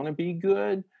kids want to be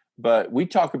good, but we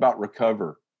talk about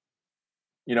recover.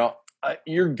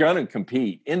 You're going to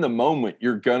compete in the moment,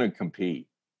 you're going to compete.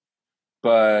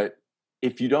 But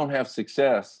if you don't have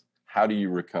success, how do you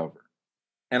recover?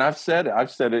 And I've said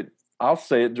it, I'll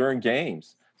say it during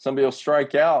games. Somebody will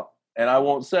strike out and I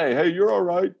won't say, hey, you're all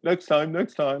right. Next time,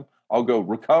 next time. I'll go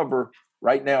recover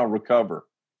right now, recover.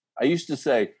 I used to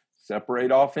say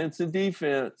separate offense and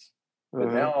defense, but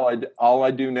Hmm. now all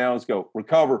I do now is go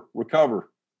recover, recover.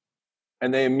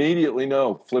 And they immediately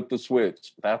know, flip the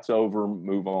switch. That's over,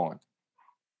 move on.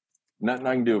 Nothing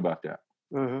I can do about that.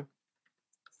 Hmm.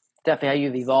 Definitely how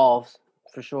you've evolved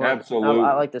for sure. I Absolutely.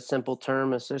 like the simple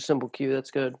term. It's a simple cue.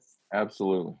 That's good.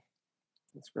 Absolutely.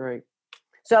 That's great.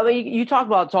 So I mean, you talk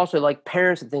about it's also like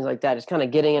parents and things like that. It's kind of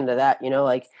getting into that,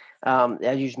 like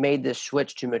as you've made this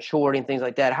switch to maturity and things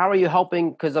like that. How are you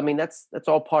helping? Because I mean, that's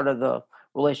all part of the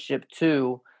relationship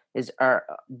too.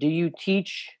 Do you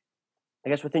teach? I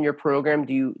guess within your program,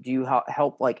 do you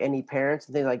help like any parents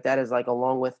and things like that? Is like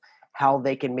along with how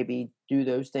they can maybe do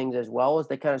those things as well as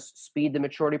they kind of speed the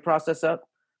maturity process up.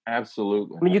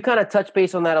 Absolutely. I mean, you kind of touch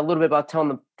base on that a little bit about telling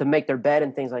them to make their bed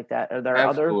and things like that. Are there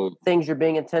other Absolutely. things you're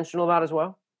being intentional about as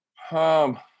well?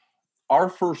 Um, our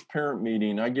first parent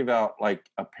meeting, I give out like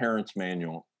a parent's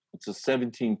manual. It's a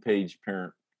 17-page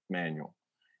parent manual.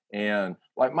 And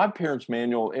like my parents'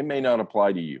 manual, it may not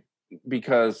apply to you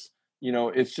because,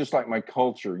 it's just like my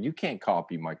culture. You can't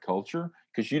copy my culture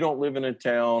because you don't live in a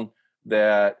town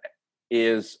that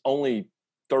is only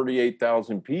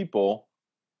 38,000 people,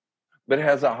 but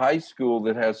has a high school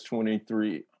that has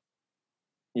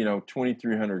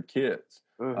 2,300 kids.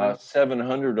 Hmm.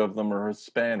 700 of them are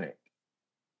Hispanic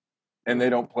and they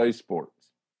Hmm. don't play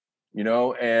sports,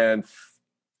 and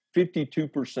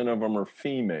 52% of them are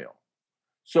female.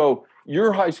 So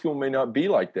your high school may not be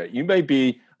like that. You may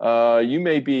be,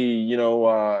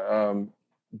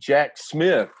 Jack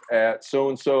Smith at so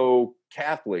and so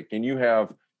Catholic, and you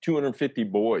have 250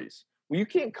 boys. Well, you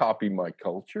can't copy my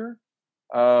culture.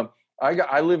 Uh,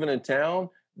 I live in a town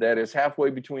that is halfway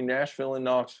between Nashville and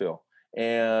Knoxville,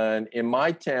 and in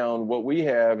my town, what we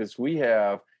have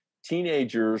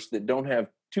teenagers that don't have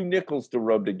two nickels to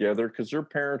rub together because their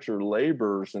parents are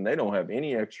laborers and they don't have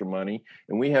any extra money,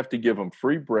 and we have to give them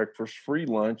free breakfast, free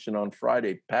lunch, and on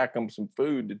Friday pack them some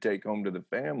food to take home to the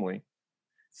family.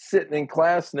 Sitting in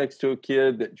class next to a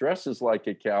kid that dresses like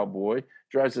a cowboy,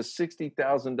 drives a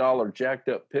 $60,000 jacked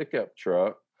up pickup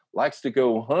truck, likes to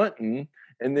go hunting,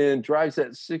 and then drives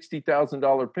that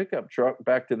 $60,000 pickup truck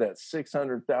back to that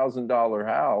 $600,000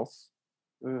 house.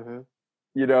 Hmm.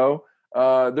 You know,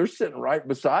 they're sitting right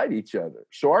beside each other.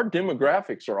 So our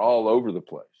demographics are all over the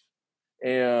place.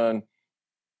 And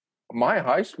my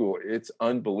high school, it's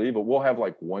unbelievable. We'll have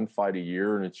like one fight a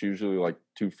year, and it's usually like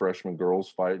two freshman girls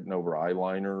fighting over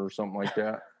eyeliner or something like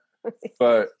that.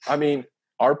 But I mean,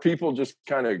 our people just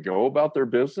kind of go about their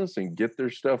business and get their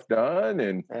stuff done.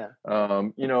 And, Yeah.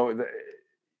 um, you know, th-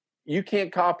 you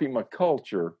can't copy my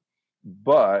culture,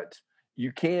 but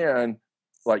you can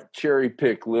like cherry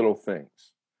pick little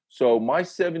things. So my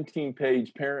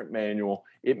 17-page parent manual,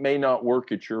 it may not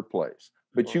work at your place,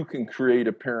 but you can create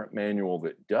a parent manual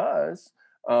that does.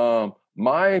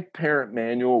 My parent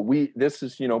manual, this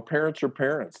is, parents are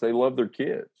parents. They love their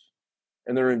kids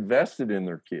and they're invested in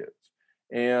their kids.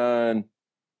 And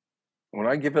when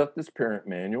I give out this parent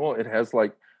manual, it has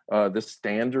like the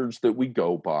standards that we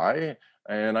go by.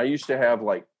 And I used to have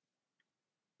like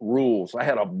rules. I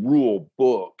had a rule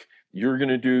book. You're going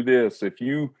to do this. If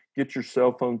you get your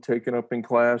cell phone taken up in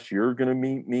class. You're going to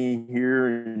meet me here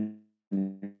and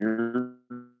you're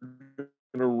going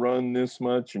to run this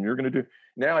much and you're going to do.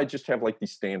 Now I just have like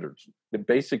these standards that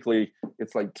basically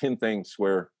it's like 10 things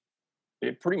where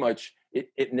it pretty much,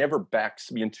 it never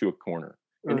backs me into a corner.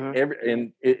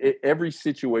 And every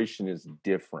situation is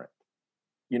different.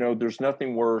 You know, there's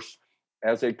nothing worse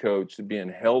as a coach than being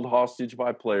held hostage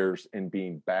by players and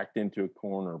being backed into a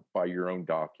corner by your own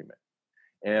document.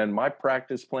 And my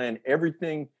practice plan,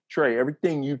 everything, Trey,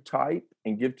 everything you type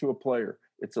and give to a player,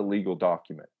 it's a legal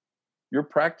document. Your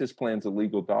practice plan's a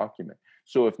legal document.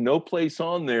 So if no place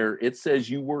on there, it says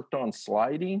you worked on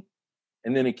sliding,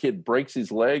 and then a kid breaks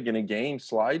his leg in a game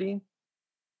sliding,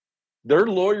 their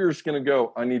lawyer's going to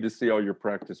go, I need to see all your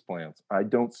practice plans. I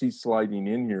don't see sliding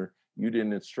in here. You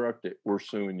didn't instruct it. We're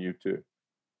suing you too.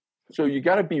 So you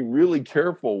got to be really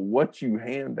careful what you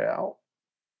hand out.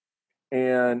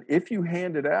 And if you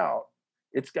hand it out,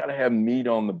 it's got to have meat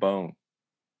on the bone.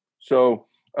 So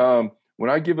when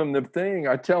I give them the thing,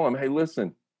 I tell them, hey,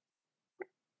 listen,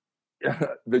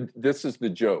 this is the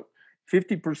joke.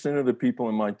 50% of the people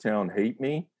in my town hate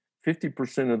me.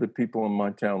 50% of the people in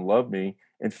my town love me.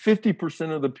 And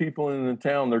 50% of the people in the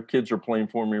town, their kids are playing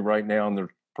for me right now and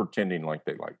they're pretending like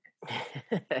they like me.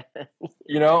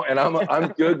 You know, and I'm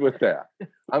good with that.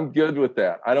 I'm good with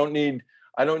that. I don't need,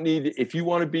 if you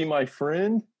want to be my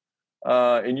friend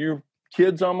and your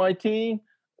kids on my team,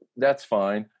 that's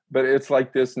fine. But it's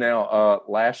like this now.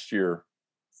 Last year,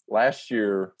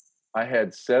 I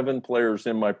had 7 players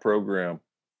in my program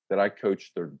that I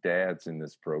coached their dads in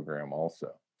this program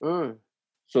also.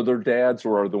 So their dads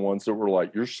were the ones that were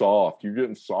like, you're soft. You're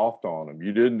getting soft on them.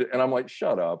 You didn't. And I'm like,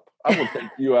 shut up. I will take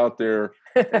you out there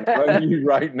and run you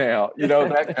right now. You know,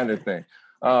 that kind of thing.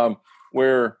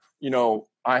 Where, you know,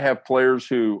 I have players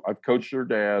who I've coached their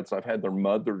dads. I've had their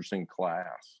mothers in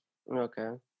class. Okay.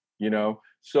 You know,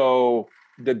 so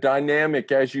the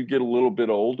dynamic as you get a little bit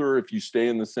older, if you stay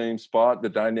in the same spot, the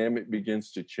dynamic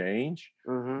begins to change.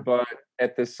 But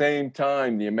at the same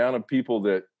time, the amount of people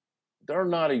that they're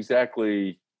not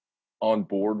exactly on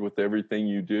board with everything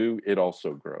you do, it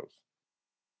also grows,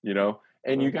 you know,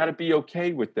 and you got to be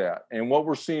okay with that. And what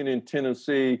we're seeing in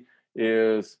Tennessee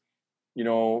is, you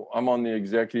know, I'm on the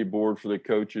executive board for the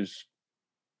Coaches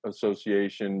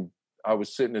Association. I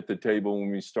was sitting at the table when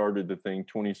we started the thing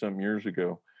 20-something years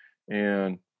ago.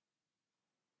 And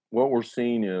what we're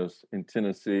seeing is in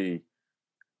Tennessee,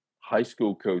 high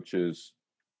school coaches,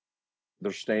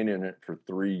 they're staying in it for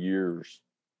 3 years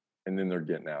and then they're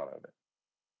getting out of it.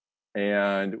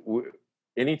 And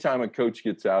anytime a coach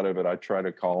gets out of it, I try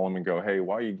to call them and go, hey,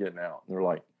 why are you getting out? And they're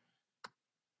like,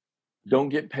 don't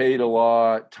get paid a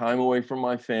lot, time away from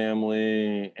my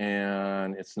family,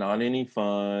 and it's not any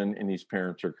fun, and these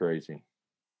parents are crazy.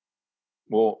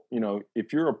 Well, you know,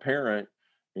 if you're a parent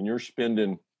and you're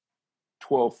spending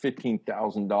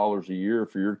 $12,000-$15,000 a year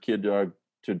for your kid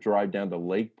to drive down to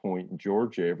Lake Point in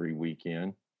Georgia every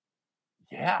weekend,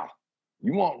 yeah,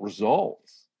 you want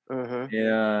results.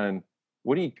 And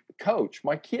what do you coach?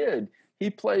 My kid, he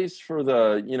plays for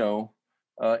the, you know,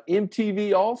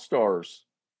 MTV All-Stars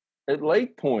at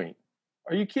Lake Point.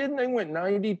 Are you kidding? They went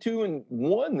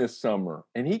 92-1 this summer,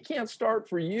 and he can't start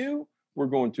for you. We're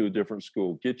going to a different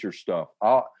school. Get your stuff.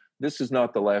 This is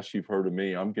not the last you've heard of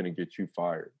me. I'm going to get you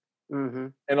fired.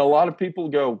 And a lot of people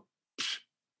go,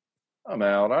 I'm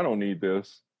out. I don't need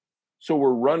this. So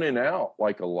we're running out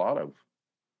like a lot of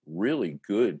really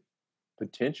good,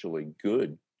 potentially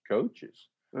good coaches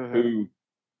who,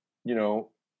 you know,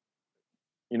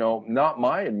 not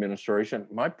my administration.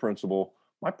 My principal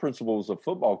was a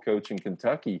football coach in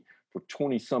Kentucky for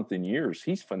 20-something years.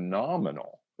 He's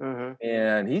phenomenal.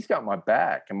 And he's got my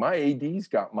back, and my AD's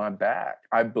got my back.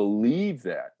 I believe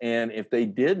that. And if they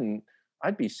didn't,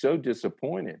 I'd be so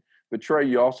disappointed. But Trey,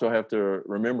 you also have to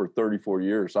remember 34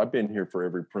 years. I've been here for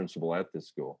every principal at this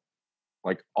school,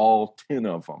 like all 10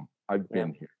 of them. I've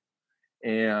been here.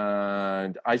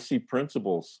 And I see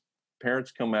principals,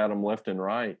 parents come at them left and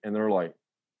right, and they're like,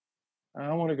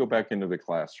 I want to go back into the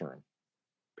classroom.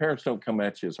 Parents don't come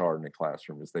at you as hard in the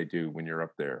classroom as they do when you're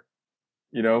up there.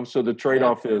 You know, so the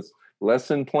trade-off is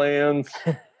lesson plans.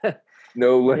 You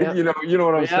know what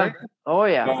I'm saying? Oh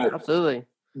yeah, absolutely.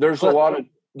 There's a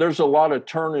lot of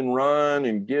turn and run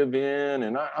and give in,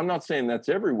 and I'm not saying that's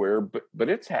everywhere, but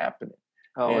it's happening.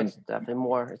 Oh, and it's definitely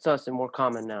more. It's also more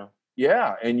common now.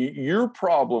 Yeah, and your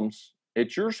problems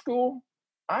at your school,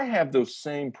 I have those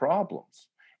same problems,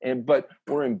 but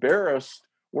we're embarrassed.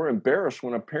 We're embarrassed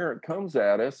when a parent comes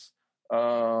at us.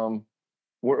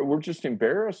 We're just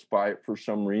embarrassed by it for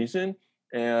some reason,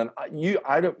 and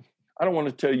I don't want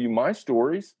to tell you my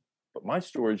stories. but my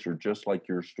stories are just like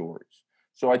your stories.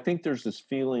 So I think there's this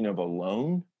feeling of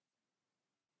alone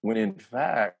when in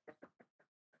fact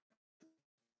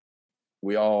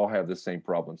we all have the same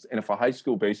problems. And if a high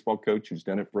school baseball coach who's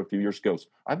done it for a few years goes,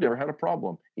 I've never had a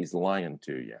problem, he's lying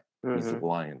to you. He's Mm-hmm.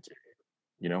 lying to you,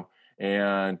 you know?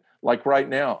 And like right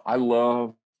now, I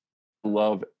love,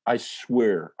 I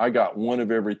swear, I got one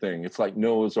of everything. It's like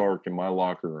Noah's Ark in my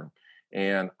locker room.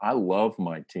 And I love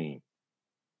my team.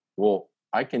 Well,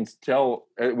 I can tell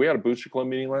we had a booster club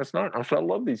meeting last night. I said, I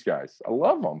love these guys. I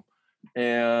love them.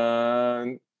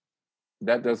 And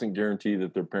that doesn't guarantee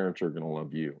that their parents are going to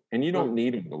love you. And you don't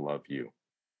need them to love you.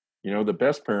 You know, the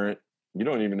best parent, you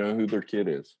don't even know who their kid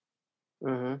is.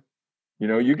 Mm-hmm. You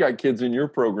know, you got kids in your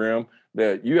program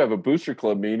that you have a booster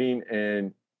club meeting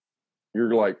and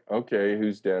you're like, okay,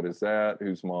 whose dad is that?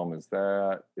 Whose mom is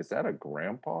that? Is that a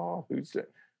grandpa? Who's that?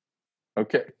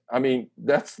 Okay. I mean,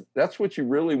 that's what you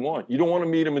really want. You don't want to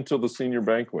meet them until the senior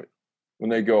banquet when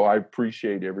they go, I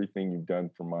appreciate everything you've done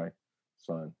for my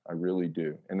son. I really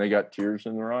do. And they got tears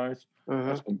in their eyes.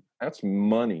 Mm-hmm. That's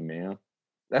money, man.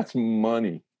 That's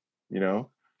money, you know?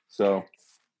 So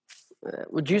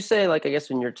Would you say, like, I guess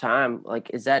in your time,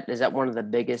 like, is that one of the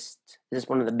biggest? Is this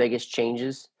one of the biggest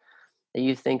changes that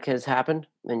you think has happened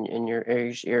in your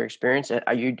experience?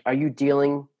 Are you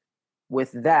dealing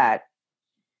with that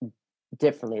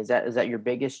differently? Is that your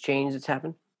biggest change that's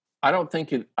happened? I don't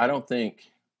think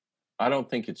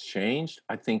it's changed.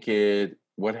 I think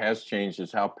what has changed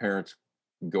is how parents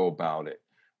go about it.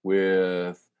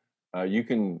 With you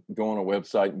can go on a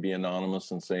website and be anonymous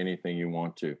and say anything you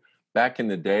want to. Back in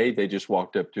the day, they just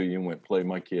walked up to you and went, "Play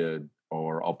my kid,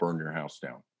 or I'll burn your house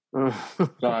down."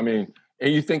 So I mean,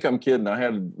 and you think I'm kidding? I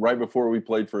had right before we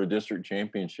played for a district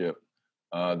championship,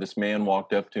 this man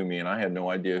walked up to me, and I had no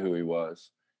idea who he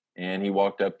was. And he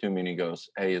walked up to me and he goes,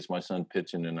 "Hey, is my son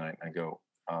pitching tonight?" And I go,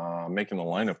 "I'm making the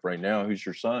lineup right now. Who's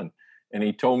your son?" And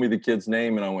he told me the kid's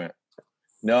name, and I went,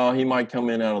 "No, he might come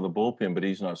in out of the bullpen, but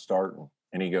he's not starting."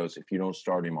 And he goes, "If you don't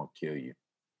start him, I'll kill you."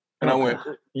 And I Oh went,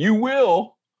 God. "You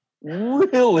will?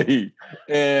 Really?"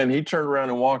 And he turned around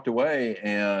and walked away.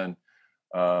 And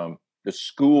the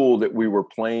school that we were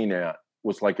playing at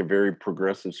was like a very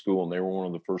progressive school, and they were one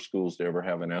of the first schools to ever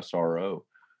have an SRO.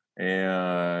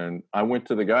 And I went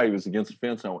to the guy, he was against the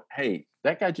fence, and I went, "Hey,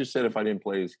 that guy just said if I didn't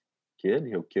play his kid,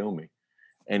 he'll kill me."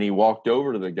 And he walked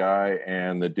over to the guy,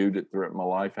 and the dude that threatened my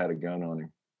life had a gun on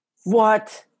him.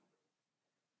 What?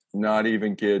 Not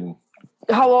even kidding.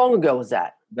 How long ago was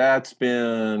that? That's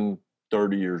been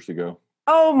 30 years ago.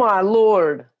 Oh my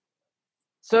Lord.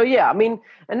 So yeah, I mean,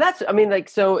 and that's, I mean, like,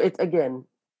 so it's again,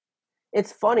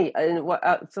 it's funny, and what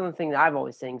some of the things I've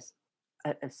always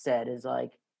have said is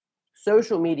like,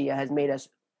 social media has made us,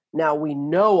 now we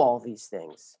know all these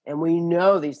things, and we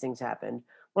know these things happened.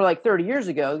 Well, like 30 years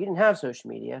ago, you didn't have social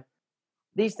media.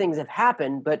 These things have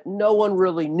happened, but no one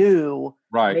really knew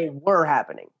Right. they were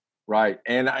happening. Right.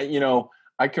 And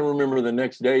I can remember the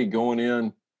next day going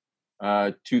in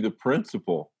to the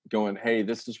principal going, "Hey,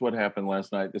 this is what happened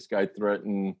last night. This guy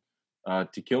threatened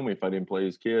to kill me if I didn't play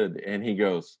his kid." And he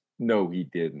goes, "No, he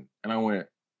didn't." And I went,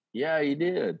 "Yeah, he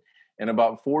did." And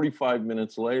about 45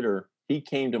 minutes later, he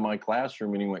came to my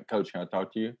classroom and he went, "Coach, can I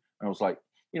talk to you?" And I was like,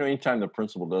 anytime the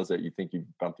principal does that, you think you're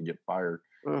about to get fired.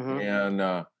 Mm-hmm.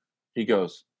 And he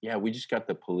goes, "Yeah, we just got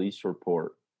the police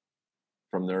report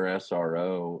from their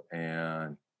SRO.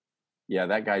 And yeah,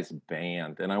 that guy's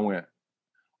banned." And I went,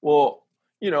 "Well,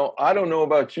 I don't know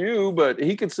about you, but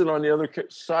he could sit on the other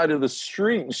side of the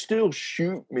street and still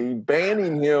shoot me.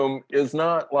 Banning him is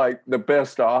not like the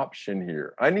best option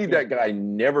here. I need Yeah. that guy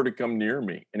never to come near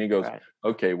me." And he goes, Right.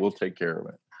 "Okay, we'll take care of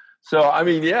it." So, I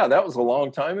mean, yeah, that was a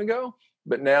long time ago,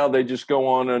 but now they just go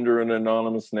on under an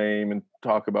anonymous name and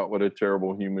talk about what a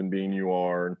terrible human being you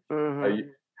are, and how Mm-hmm.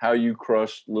 how you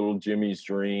crushed little Jimmy's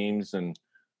dreams. And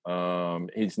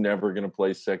he's never going to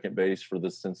play second base for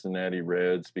the Cincinnati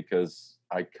Reds because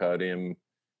I cut him.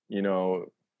 You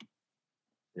know,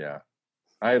 yeah,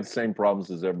 I have the same problems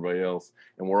as everybody else,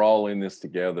 and we're all in this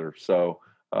together. So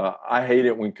I hate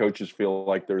it when coaches feel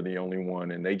like they're the only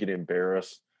one and they get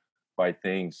embarrassed by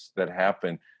things that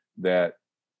happen that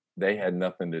they had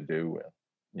nothing to do with.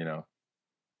 You know,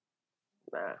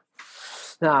 Nah.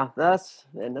 Nah, that's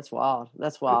wild.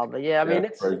 That's it's, wild. But yeah, I yeah, mean,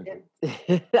 it's crazy.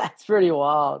 that's pretty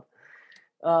wild.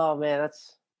 Oh man,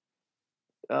 that's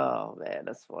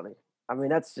funny. I mean,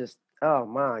 that's just, oh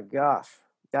my gosh.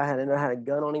 Guy had a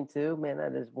gun on him too. Man,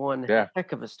 that is one Yeah,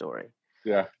 heck of a story.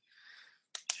 yeah.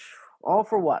 All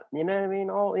for what? You know what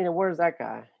I mean? Where's that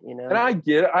guy? And I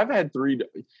get it. I've had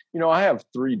I have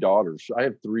three daughters. I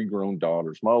have three grown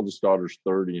daughters. My oldest daughter's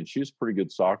 30, and she's a pretty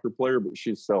good soccer player, but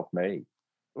she's self-made.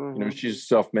 Mm-hmm. She's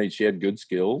self-made. She had good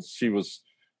skills. She was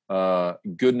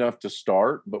good enough to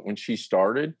start, but when she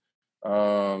started,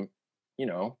 um,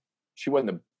 she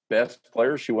wasn't the best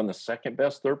player. She wasn't the second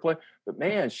best third player, but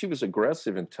man, she was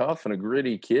aggressive and tough and a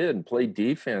gritty kid and played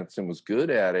defense and was good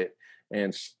at it.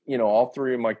 And all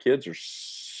three of my kids are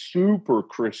super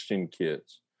Christian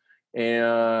kids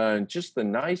and just the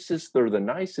nicest. They're the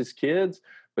nicest kids,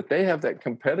 but they have that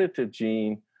competitive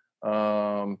gene.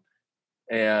 And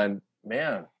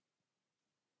man,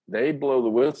 they blow the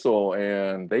whistle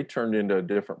and they turned into a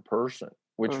different person,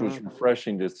 which was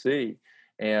refreshing to see.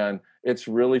 And it's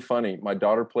really funny. My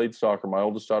daughter played soccer. My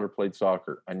oldest daughter played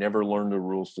soccer. I never learned the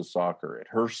rules to soccer. At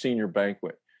her senior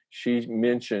banquet, she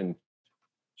mentioned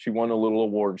she won a little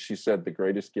award. She said, the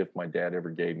greatest gift my dad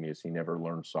ever gave me is he never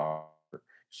learned soccer,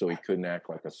 so he couldn't act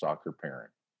like a soccer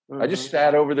parent. I just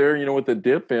sat over there, with the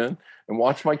dip in and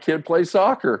watched my kid play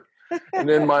soccer. And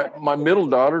then my middle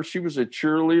daughter, she was a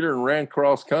cheerleader and ran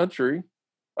cross country.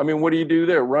 I mean, what do you do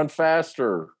there? Run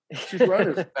faster. She's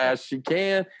running as fast as she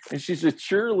can. And she's a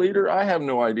cheerleader. I have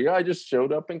no idea. I just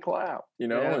showed up and clapped,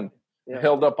 and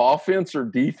held up offense or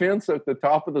defense at the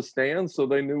top of the stands so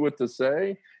they knew what to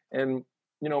say. And,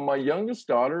 my youngest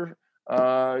daughter,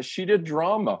 she did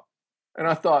drama. And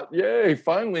I thought, yay,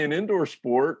 finally an indoor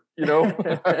sport,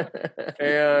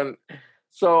 And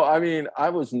so, I mean, I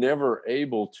was never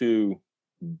able to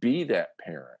be that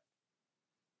parent,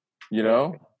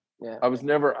 Yeah. I was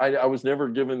never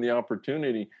given the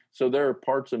opportunity. So there are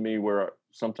parts of me where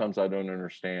sometimes I don't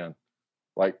understand.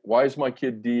 Like, why is my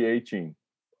kid DHing?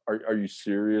 Are you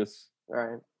serious?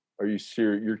 Right. Are you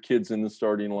serious? Your kid's in the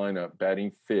starting lineup,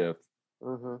 batting fifth.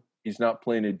 Mm-hmm. He's not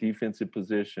playing a defensive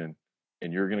position,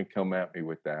 and you're going to come at me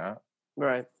with that?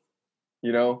 Right.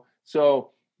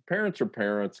 So parents are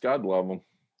parents. God love them.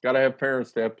 Got to have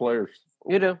parents to have players.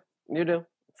 You do,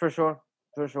 for sure.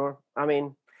 I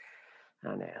mean,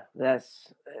 I know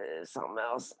that's something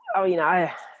else. I mean,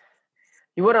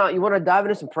 you wanna dive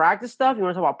into some practice stuff? You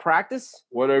want to talk about practice?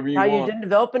 Whatever you How want. you been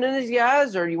developing in these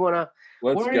guys, or you want to?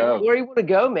 Let's go. Where you want to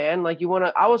go, man? Like you want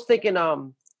to? I was thinking, I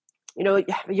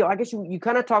guess you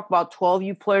kind of talk about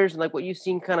 12U players and like what you've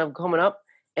seen kind of coming up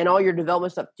and all your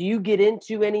development stuff. Do you get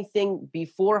into anything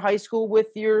before high school in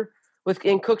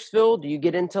Cooksville? Do you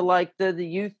get into like the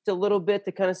youth a little bit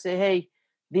to kind of say, hey,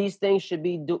 these things should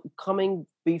be coming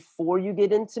before you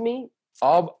get into me?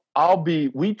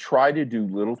 We try to do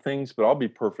little things, but I'll be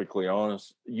perfectly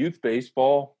honest. Youth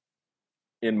baseball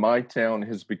in my town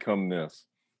has become this.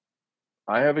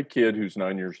 I have a kid who's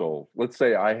 9 years old. Let's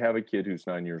say I have a kid who's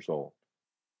 9 years old.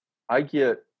 I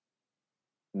get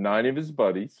 9 of his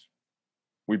buddies.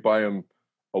 We buy him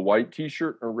a white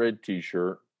t-shirt and a red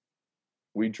t-shirt.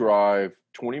 We drive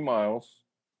 20 miles.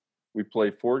 We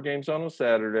play 4 games on a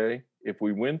Saturday. If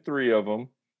we win 3 of them,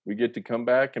 we get to come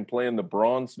back and play in the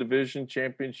Bronze Division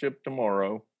Championship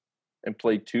tomorrow and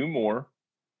play 2 more.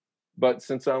 But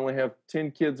since I only have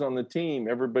 10 kids on the team,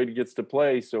 everybody gets to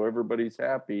play, so everybody's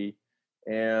happy.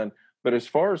 But as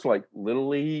far as like Little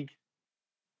League,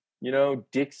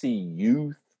 Dixie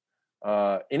Youth,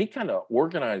 any kind of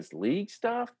organized league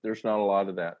stuff, there's not a lot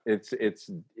of that.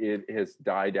 It has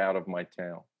died out of my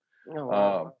town. Oh,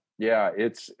 wow.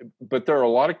 But there are a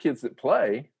lot of kids that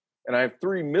play, and I have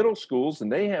 3 middle schools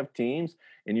and they have teams,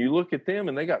 and you look at them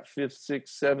and they got 5th, 6th,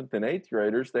 7th, and 8th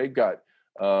graders. They've got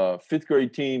 5th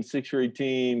grade team, 6th grade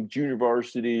team, junior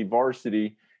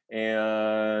varsity.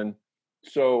 And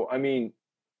so, I mean,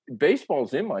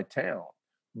 baseball's in my town,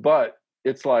 but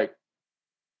it's like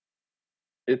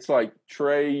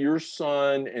Trey, your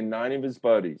son, and 9 of his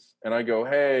buddies. And I go,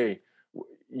 hey,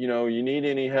 you need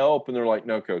any help? And they're like,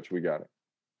 no, coach, we got it.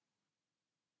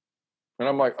 And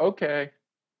I'm like, okay.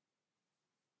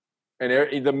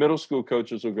 And the middle school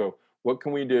coaches will go, what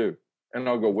can we do? And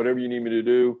I'll go, whatever you need me to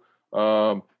do.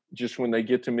 Just when they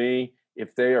get to me,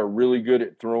 if they are really good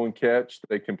at throw and catch,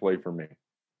 they can play for me.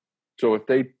 So if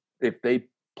they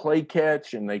play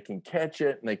catch and they can catch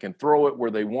it and they can throw it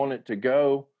where they want it to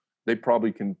go, they're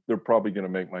probably going to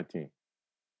make my team.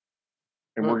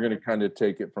 And we're going to kind of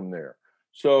take it from there.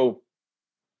 So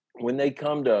when they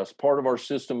come to us, part of our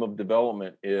system of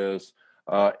development is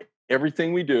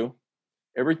everything we do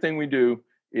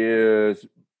is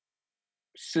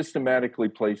systematically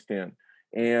placed in.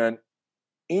 And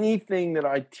anything that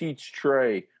I teach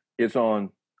Trey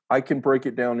I can break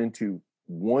it down into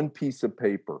one piece of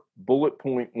paper, bullet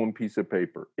point, one piece of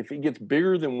paper. If it gets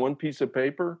bigger than one piece of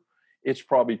paper, it's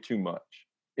probably too much.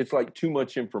 It's like too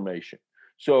much information.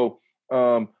 So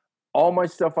all my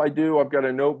stuff I do, I've got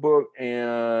a notebook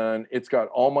and it's got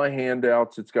all my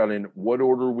handouts. It's got in what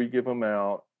order we give them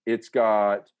out. It's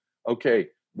got, okay,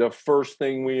 The first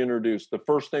thing we introduce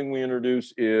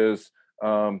is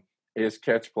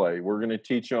catch play. We're going to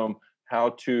teach them how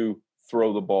to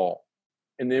throw the ball,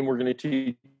 and then we're going to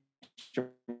teach them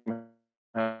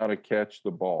how to catch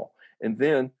the ball, and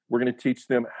then we're going to teach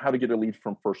them how to get a lead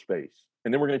from first base,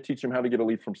 and then we're going to teach them how to get a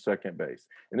lead from second base,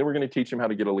 and then we're going to teach them how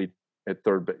to get a lead at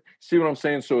third base. See what I'm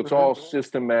saying? So it's all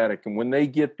systematic, and when they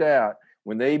get that,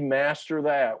 when they master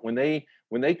that, when they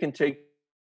can take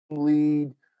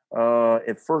lead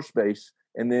at first base,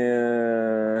 and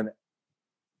then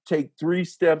take 3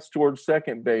 steps towards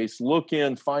second base, look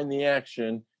in, find the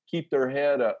action, keep their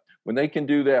head up. When they can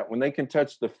do that, when they can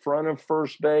touch the front of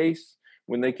first base,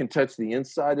 when they can touch the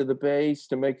inside of the base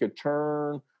to make a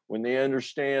turn, when they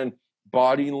understand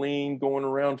body lean going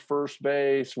around first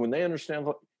base, when they understand,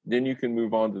 then you can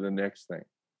move on to the next thing.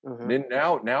 Then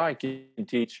now I can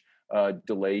teach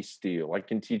delay steal. I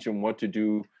can teach them what to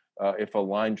do if a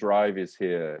line drive is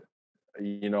hit.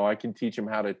 I can teach them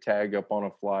how to tag up on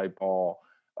a fly ball.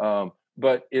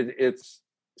 But it's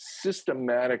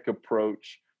systematic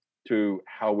approach to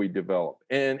how we develop,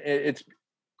 and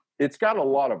it's got a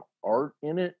lot of art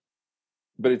in it,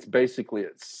 but it's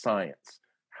science.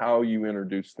 How you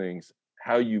introduce things,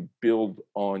 how you build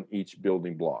on each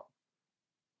building block.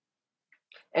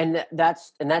 And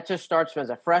that just starts as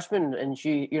a freshman, and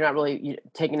you're not really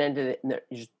taking into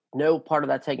just no part of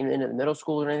that taken into the middle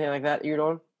school or anything like that you're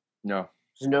doing? No.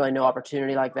 There's really no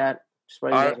opportunity like that? Just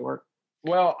where does it work?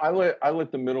 Well, I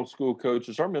let the middle school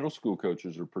coaches. Our middle school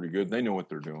coaches are pretty good. They know what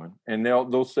they're doing, and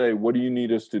they'll say, "What do you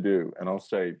need us to do?" And I'll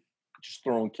say, "Just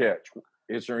throw and catch.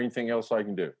 Is there anything else I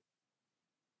can do?"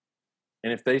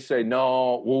 And if they say,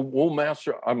 "No, we'll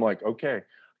master," I'm like, "Okay,"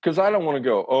 because I don't want to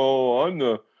go, "Oh, I'm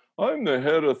the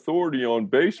head authority on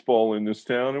baseball in this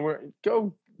town," and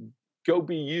go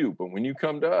be you. But when you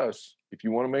come to us, if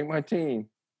you want to make my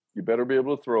team, you better be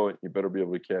able to throw it. You better be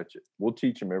able to catch it. We'll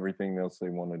teach them everything else they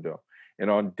want to do. And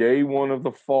on day 1 of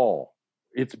the fall,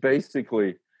 it's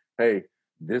basically, hey,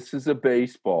 this is a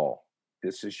baseball.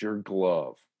 This is your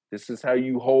glove. This is how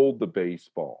you hold the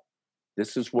baseball.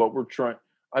 This is what we're trying.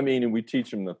 And we teach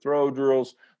them the throw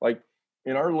drills. Like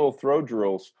in our little throw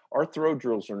drills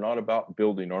are not about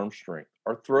building arm strength.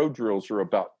 Our throw drills are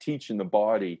about teaching the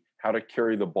body how to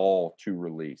carry the ball to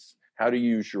release, how to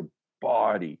use your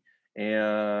body.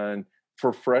 And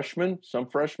for some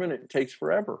freshmen, it takes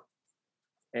forever.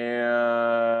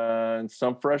 And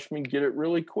some freshmen get it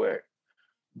really quick.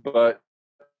 But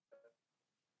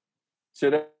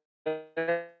today,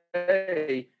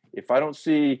 if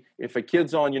a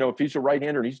kid's on, if he's a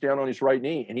right-hander and he's down on his right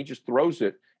knee and he just throws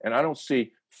it, and I don't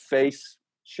see face,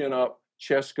 chin up,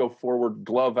 chest go forward,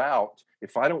 glove out,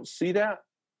 if I don't see that,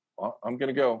 I'm going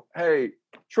to go, "Hey,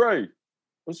 Trey,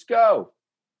 let's go.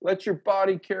 Let your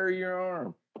body carry your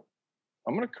arm."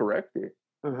 I'm going to correct it.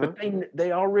 But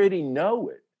they already know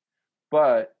it.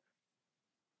 But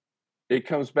it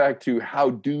comes back to,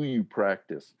 how do you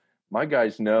practice? My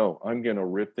guys know I'm going to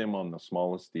rip them on the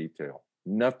smallest detail.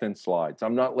 Nothing slides.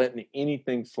 I'm not letting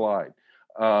anything slide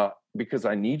because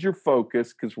I need your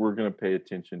focus, because we're going to pay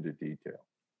attention to detail.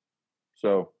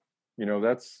 So,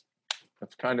 that's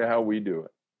kind of how we do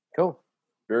it. Cool.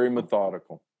 Very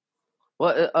methodical.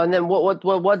 Well, and then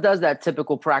what does that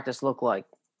typical practice look like?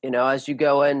 As you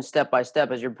go in step by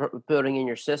step, as you're building in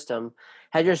your system.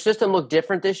 Has your system looked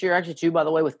different this year, actually, too, by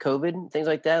the way, with COVID and things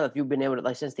like that? If you've been able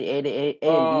to, since the A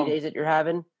and B days that you're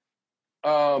having?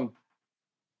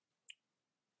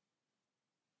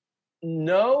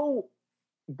 No,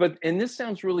 and this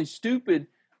sounds really stupid.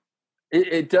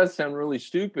 It does sound really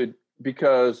stupid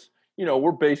because,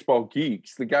 we're baseball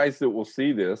geeks. The guys that will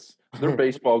see this, they're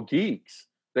baseball geeks.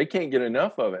 They can't get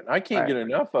enough of it. I can't get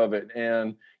enough of it.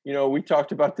 And, we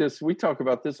talked about this. We talk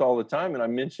about this all the time. And I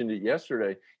mentioned it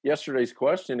yesterday. Yesterday's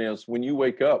question is, when you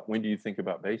wake up, when do you think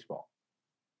about baseball?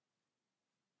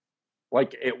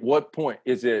 Like, at what point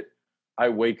is it, I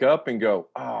wake up and go,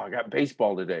 "Oh, I got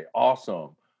baseball today.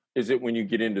 Awesome." Is it when you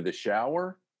get into the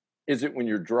shower? Is it when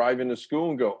you're driving to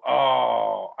school and go,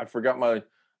 "Oh, I forgot my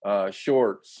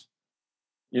shorts"?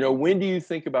 When do you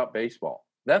think about baseball?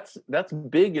 That's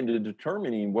big into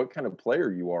determining what kind of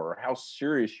player you are or how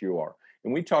serious you are.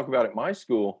 And we talk about at my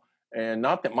school, and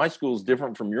not that my school is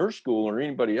different from your school or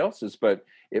anybody else's, but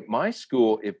at my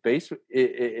school, at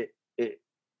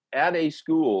a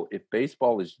school, if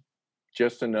baseball is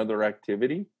just another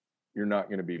activity, you're not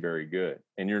going to be very good.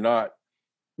 And you're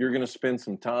going to spend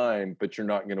some time, but you're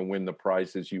not going to win the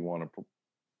prizes you want to,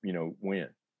 win.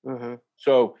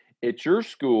 So at your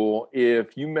school,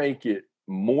 if you make it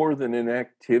more than an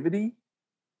activity,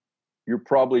 you're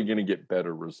probably going to get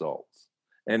better results.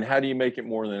 And how do you make it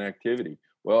more than an activity?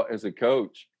 Well, as a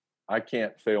coach, I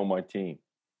can't fail my team.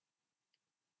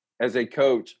 As a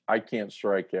coach, I can't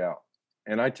strike out.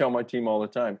 And I tell my team all the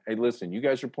time, hey, listen, you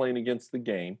guys are playing against the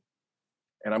game,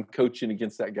 and I'm coaching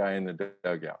against that guy in the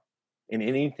dugout. And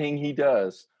anything he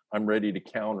does, I'm ready to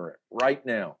counter it right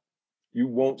now. You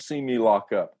won't see me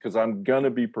lock up because I'm going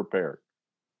to be prepared.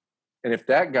 And if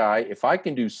that guy, if I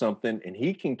can do something and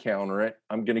he can counter it,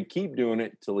 I'm going to keep doing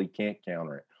it till he can't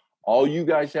counter it. All you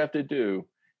guys have to do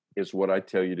is what I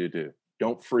tell you to do.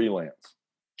 Don't freelance.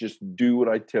 Just do what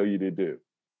I tell you to do.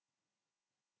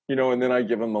 You know, and then I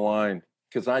give him the line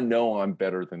because I know I'm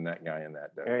better than that guy in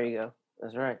that day. There you go.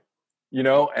 That's right. You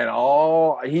know, and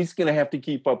he's going to have to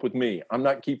keep up with me. I'm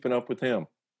not keeping up with him.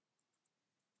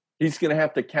 He's going to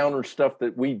have to counter stuff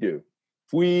that we do.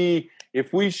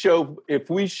 If we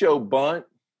show bunt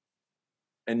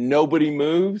and nobody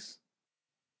moves,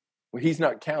 well, he's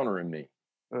not countering me.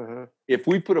 Mm-hmm. If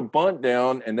we put a bunt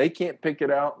down and they can't pick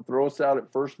it out and throw us out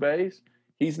at first base,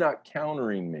 he's not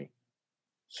countering me.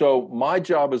 So my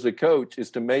job as a coach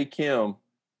is to make him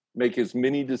make as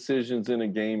many decisions in a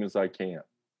game as I can.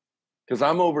 Because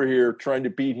I'm over here trying to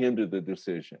beat him to the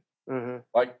decision. Mm-hmm.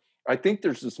 Like, I think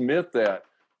there's this myth that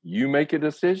you make a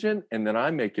decision and then I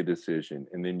make a decision.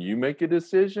 And then you make a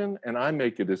decision and I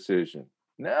make a decision.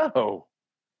 No.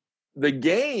 The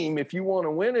game, if you want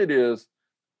to win it, is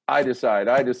I decide.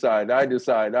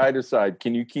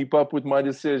 Can you keep up with my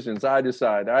decisions? I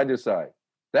decide.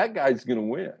 That guy's going to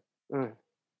win. Mm.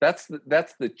 That's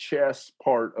the chess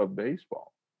part of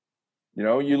baseball. You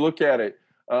know, you look at it.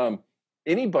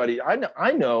 Anybody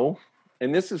I know,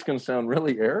 and this is going to sound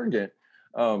really arrogant.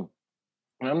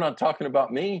 And I'm not talking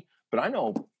about me, but I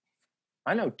know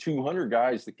 200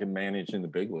 guys that can manage in the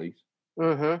big leagues.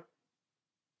 Mm-hmm.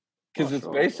 Because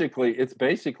it's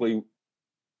basically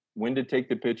when to take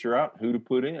the pitcher out, who to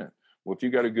put in. Well, if you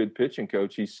got a good pitching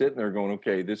coach, he's sitting there going,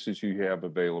 okay, this is who you have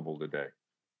available today.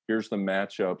 Here's the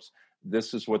matchups.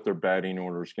 This is what their batting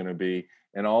order is going to be.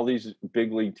 And all these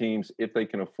big league teams, if they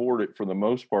can afford it, for the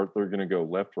most part, they're going to go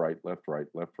left, right, left, right,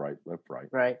 left, right, left, right.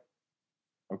 Right.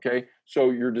 Okay.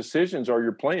 So your decisions are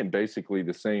you're playing basically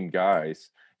the same guys.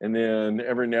 And then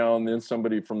every now and then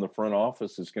somebody from the front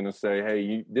office is going to say,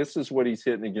 hey, this is what he's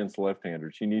hitting against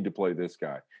left-handers. You need to play this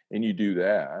guy. And you do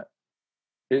that.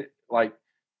 And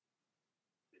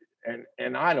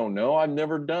I don't know. I've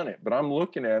never done it, but I'm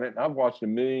looking at it and I've watched a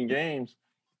million games.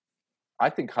 I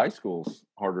think high school's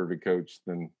harder to coach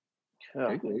than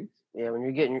big leagues. Yeah, when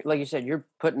you're getting, like you said, you're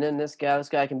putting in this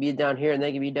guy can be down here and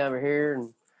they can be down over here.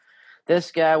 And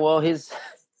this guy, well, his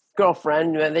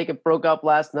girlfriend, they broke up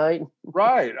last night.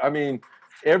 Right. I mean,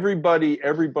 everybody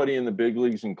in the big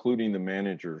leagues, including the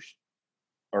managers,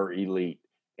 are elite.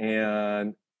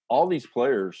 And all these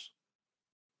players,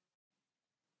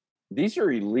 these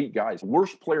are elite guys.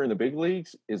 Worst player in the big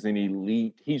leagues is an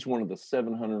elite. He's one of the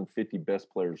 750 best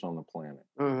players on the planet.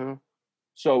 Mm-hmm.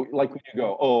 So, like when you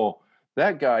go, oh,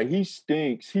 that guy, he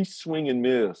stinks. He's swing and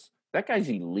miss. That guy's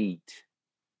elite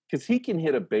because he can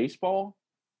hit a baseball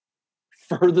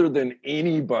further than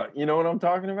anybody. You know what I'm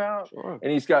talking about? Sure.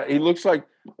 And he looks like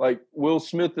Will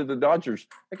Smith at the Dodgers.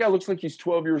 That guy looks like he's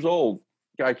 12 years old.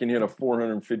 Guy can hit a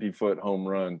 450-foot home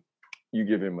run. You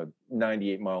give him a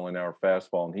 98-mile-an-hour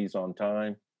fastball and he's on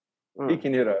time. He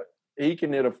can hit a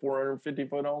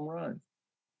 450-foot home run.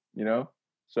 You know?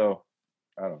 So,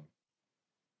 I don't know.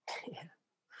 Yeah.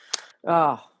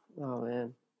 Oh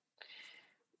man.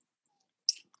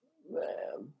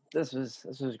 This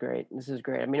was great. This is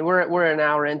great. I mean, we're an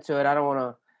hour into it. I don't want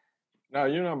to. No,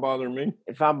 you're not bothering me.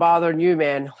 If I'm bothering you,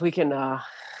 man, we can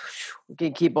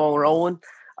keep on rolling.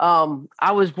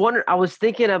 I was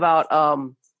thinking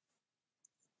about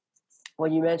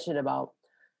when you mentioned about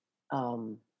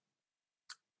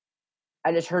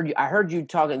I heard you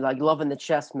talking like loving the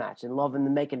chess match and loving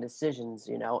the making decisions,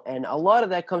 you know, and a lot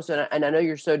of that comes to, and I know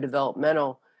you're so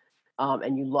developmental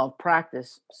and you love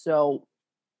practice. So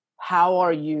how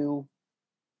are you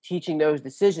teaching those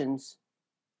decisions,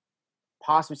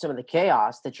 possibly some of the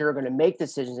chaos that you're going to make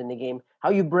decisions in the game? How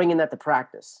are you bringing that to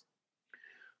practice?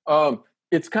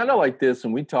 It's kind of like this,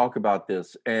 and we talk about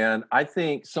this, and I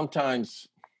think sometimes,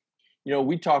 you know,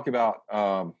 we talk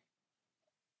about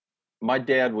my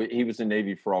dad, he was a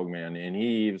Navy frogman, and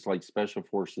he was like special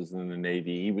forces in the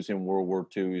Navy. He was in World War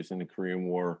II. He was in the Korean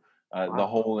War, Wow. the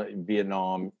whole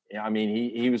Vietnam. I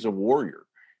mean, he was a warrior.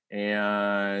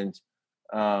 And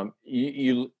I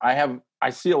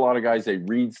see a lot of guys, they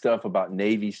read stuff about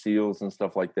Navy SEALs and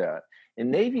stuff like that.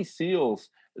 And Navy SEALs,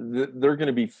 they're going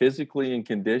to be physically in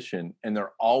condition, and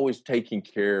they're always taking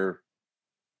care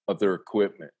of their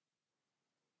equipment,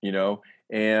 you know.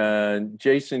 And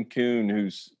Jason Kuhn,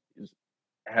 who's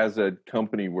has a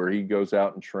company where he goes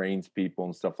out and trains people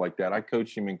and stuff like that. I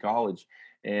coached him in college,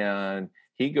 and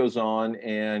he goes on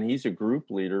and he's a group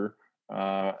leader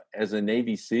as a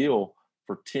Navy SEAL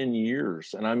for 10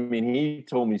 years. And I mean, he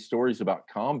told me stories about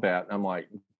combat. And I'm like,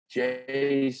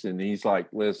 Jason, he's like,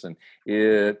 listen,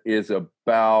 it is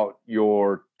about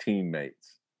your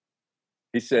teammates.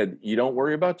 He said, you don't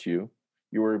worry about you.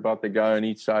 You worry about the guy on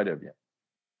each side of you,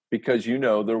 because you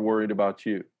know they're worried about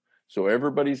you. So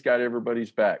everybody's got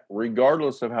everybody's back,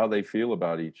 regardless of how they feel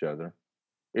about each other.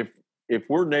 If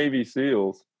we're Navy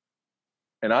SEALs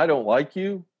and I don't like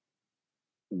you,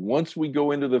 once we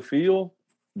go into the field,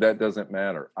 that doesn't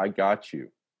matter. I got you.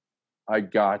 I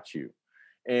got you.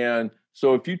 And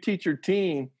so if you teach your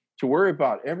team to worry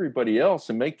about everybody else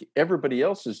and make everybody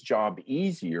else's job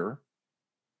easier,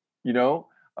 don't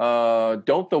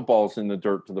throw balls in the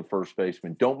dirt to the first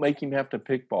baseman. Don't make him have to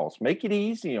pick balls. Make it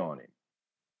easy on him.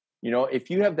 If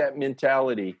you have that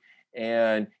mentality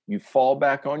and you fall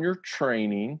back on your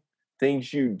training,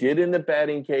 things you did in the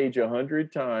batting cage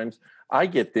 100 times, I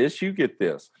get this, you get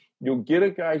this. You'll get a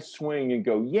guy swing and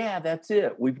go, yeah, that's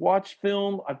it. We've watched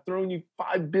film. I've thrown you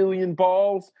 5 billion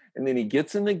balls. And then he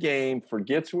gets in the game,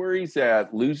 forgets where he's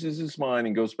at, loses his mind,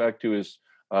 and goes back to his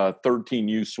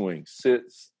 13U swing,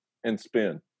 sits and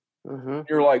spin. Mm-hmm.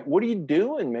 You're like, what are you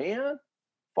doing, man?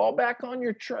 Fall back on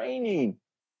your training.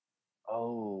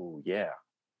 Oh, yeah.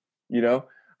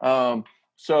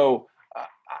 So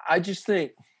I just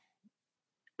think,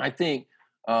 I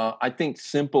think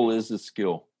simple is a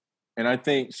skill. And I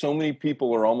think so many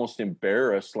people are almost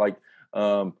embarrassed. Like,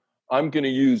 I'm going to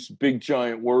use big,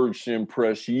 giant words to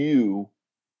impress you.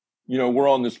 We're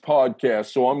on this podcast,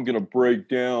 so I'm going to break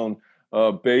down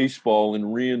baseball and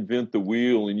reinvent the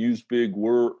wheel and use big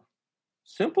words.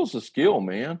 Simple's a skill,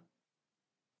 man.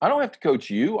 I don't have to coach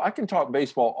you. I can talk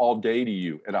baseball all day to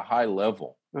you at a high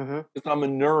level. Mm-hmm. Because I'm a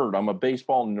nerd. I'm a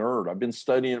baseball nerd. I've been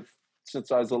studying it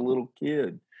since I was a little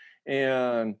kid.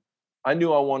 And I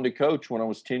knew I wanted to coach when I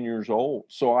was 10 years old.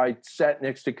 So I sat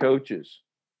next to coaches.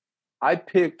 I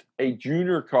picked a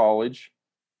junior college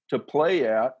to play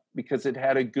at because it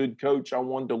had a good coach I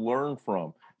wanted to learn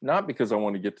from, not because I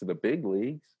wanted to get to the big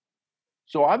leagues.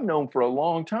 So I've known for a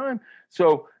long time.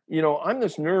 So, I'm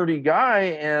this nerdy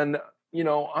guy, and,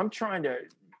 I'm trying to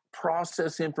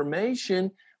process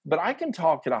information, but I can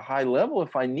talk at a high level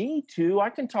if I need to.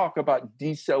 I can talk about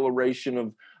deceleration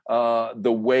of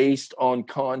the waist on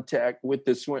contact with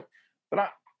the swing. But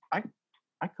I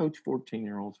coach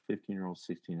 14-year-olds, 15-year-olds,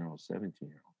 16-year-olds,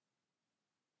 17-year-olds.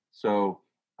 So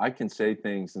I can say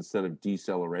things instead of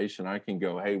deceleration. I can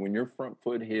go, hey, when your front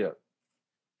foot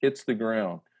hits the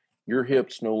ground, your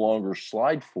hips no longer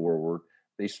slide forward.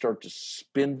 They start to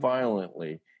spin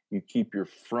violently. You keep your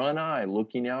front eye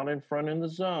looking out in front in the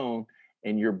zone,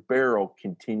 and your barrel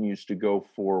continues to go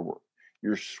forward.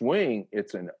 Your swing,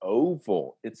 it's an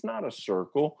oval. It's not a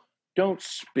circle. Don't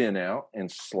spin out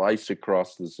and slice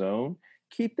across the zone.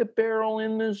 Keep the barrel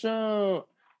in the zone.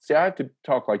 See, I have to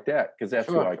talk like that because that's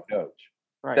Sure. who I coach.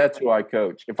 Right. That's who I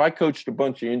coach. If I coached a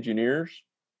bunch of engineers,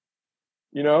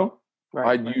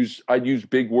 Right. I'd use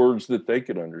big words that they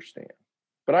could understand.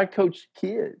 But I coach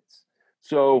kids.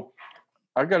 So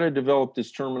I got to develop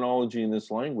this terminology and this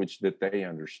language that they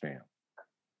understand.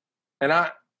 And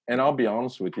I'll be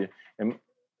honest with you, and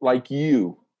like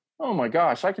you, oh my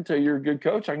gosh, I can tell you're a good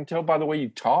coach. I can tell by the way you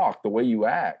talk, the way you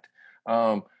act.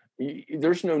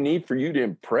 There's no need for you to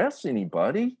impress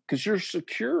anybody because you're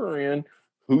secure in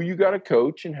who you got to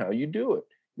coach and how you do it.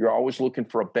 You're always looking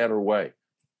for a better way.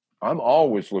 I'm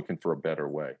always looking for a better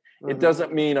way. Mm-hmm. It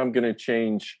doesn't mean I'm going to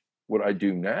change what I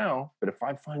do now, but if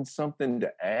I find something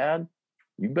to add,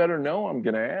 you better know I'm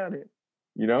going to add it,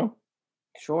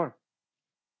 Sure.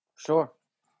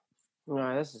 No,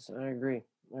 I agree.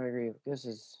 This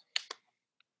is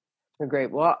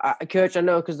great. Well, Coach, I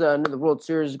know because the World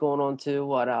Series is going on too.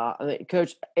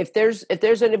 Coach, if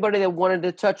there's anybody that wanted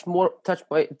to touch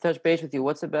base with you,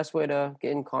 what's the best way to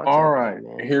get in contact? All right, with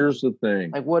you, man? Here's the thing.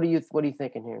 Like, what are you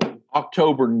thinking here?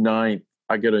 October 9th,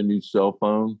 I get a new cell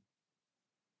phone,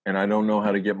 and I don't know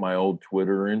how to get my old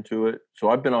Twitter into it. So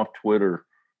I've been off Twitter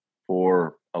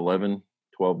for 11,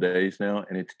 12 days now,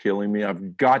 and it's killing me.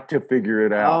 I've got to figure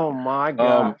it out. Oh my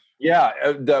gosh.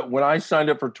 When I signed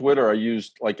up for Twitter, I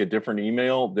used like a different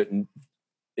email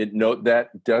that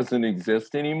doesn't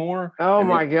exist anymore. Oh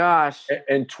my gosh.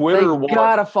 And Twitter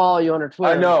gotta follow you on Twitter.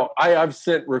 I know. I've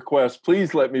sent requests.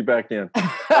 Please let me back in.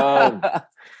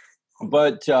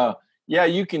 But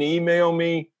you can email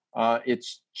me.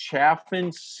 It's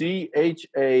Chaffin,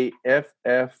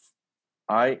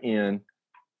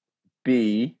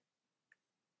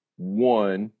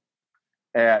 CHAFFINB1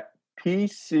 at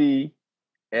PC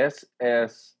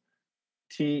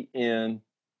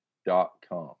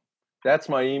ssTN.com. That's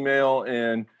my email.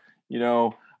 And,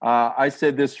 I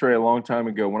said this, Trey, a long time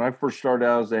ago. When I first started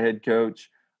out as a head coach,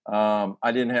 I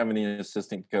didn't have any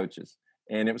assistant coaches.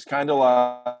 And it was kind of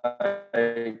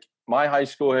like my high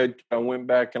school head. I went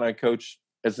back and I coached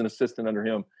as an assistant under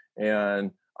him.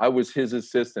 And I was his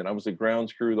assistant. I was a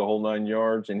grounds crew, the whole 9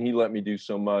 yards. And he let me do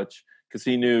so much because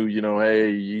he knew,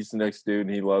 hey, he's the next dude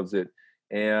and he loves it.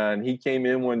 And he came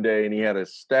in one day and he had a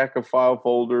stack of file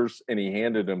folders and he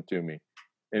handed them to me.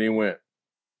 And he went,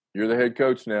 "You're the head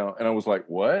coach now." And I was like,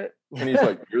 "What?" And he's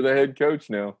like, "You're the head coach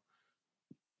now."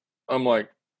 I'm like,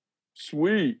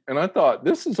 "Sweet." And I thought,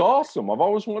 this is awesome. I've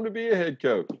always wanted to be a head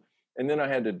coach. And then I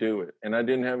had to do it. And I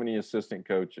didn't have any assistant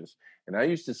coaches. And I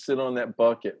used to sit on that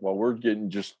bucket while we're getting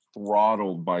just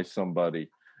throttled by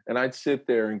somebody. And I'd sit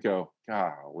there and go,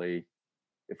 "Golly,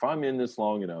 if I'm in this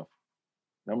long enough,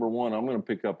 number one, I'm going to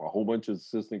pick up a whole bunch of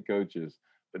assistant coaches.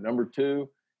 But number two,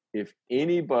 if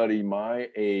anybody my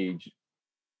age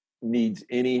needs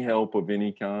any help of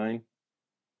any kind,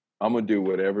 I'm going to do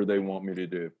whatever they want me to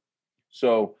do."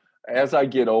 So as I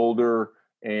get older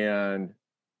and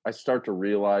I start to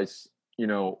realize,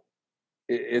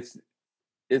 it's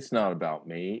not about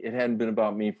me. It hadn't been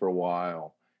about me for a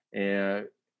while. And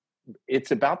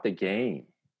it's about the game.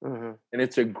 Mm-hmm. And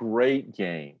it's a great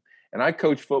game. And I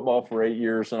coached football for 8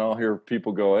 years, and I'll hear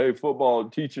people go, "Hey, football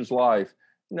teaches life."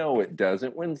 No, it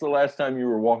doesn't. When's the last time you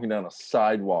were walking down a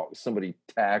sidewalk, somebody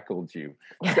tackled you?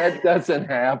 That doesn't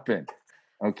happen.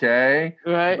 Okay?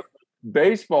 Right.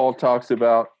 Baseball talks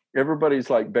about, everybody's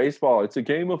like, baseball, it's a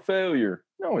game of failure.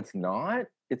 No, it's not.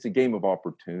 It's a game of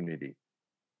opportunity.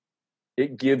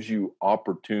 It gives you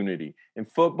opportunity. In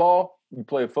football, you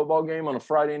play a football game on a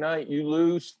Friday night, you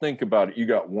lose, think about it. You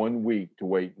got 1 week to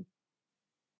wait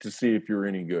to see if you're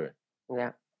any good.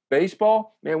 Yeah.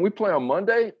 Baseball, man, we play on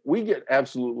Monday, we get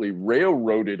absolutely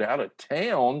railroaded out of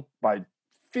town by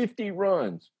 50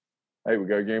 runs. Hey, we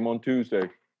got a game on Tuesday.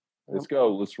 Let's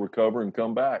go. Let's recover and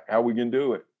come back. How we can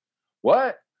do it?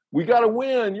 What? We got to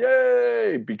win.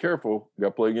 Yay. Be careful. We got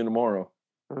to play again tomorrow.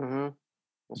 Mm-hmm.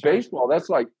 Baseball, that's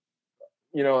like,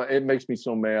 it makes me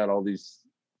so mad, all these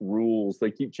rules.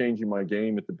 They keep changing my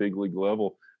game at the big league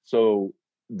level. So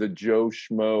the Joe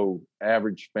Schmo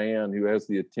average fan who has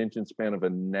the attention span of a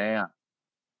gnat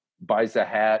buys a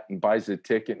hat and buys a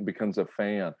ticket and becomes a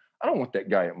fan. I don't want that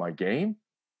guy at my game.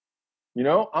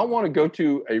 I want to go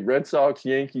to a Red Sox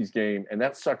Yankees game and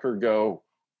that sucker go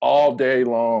all day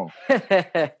long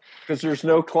because there's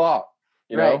no clock.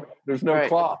 Right. There's no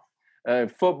clock.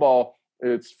 And football,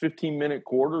 it's 15-minute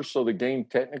quarters, so the game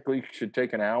technically should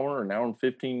take an hour and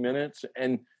 15 minutes.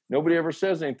 And nobody ever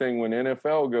says anything when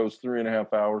NFL goes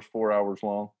 3.5 hours, 4 hours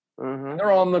long. Mm-hmm.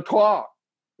 They're on the clock.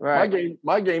 Right.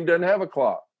 My game doesn't have a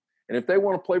clock. And if they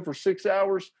want to play for 6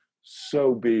 hours,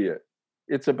 so be it.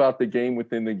 It's about the game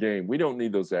within the game. We don't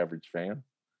need those average fans.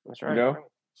 That's right.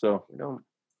 So we don't.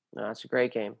 No, it's a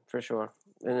great game for sure.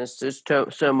 And it's just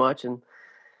so much. And,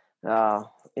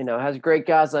 it has great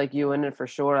guys like you in it for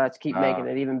sure. Let's keep making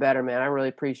it even better, man. I really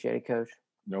appreciate it, Coach.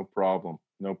 No problem.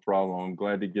 No problem. I'm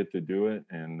glad to get to do it.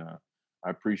 And I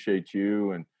appreciate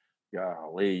you. And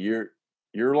golly,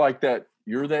 you're like that.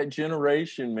 You're that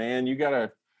generation, man. You got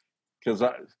to, because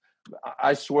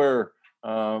I swear,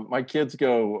 my kids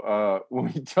go, when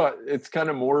we talk, it's kind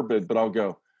of morbid, but I'll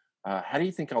go, "How do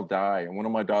you think I'll die?" And one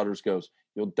of my daughters goes,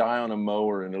 "You'll die on a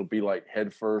mower and it'll be like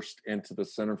head first into the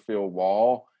center field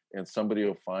wall and somebody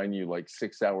will find you like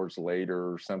 6 hours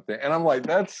later or something." And I'm like,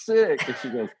 "That's sick." And she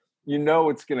goes,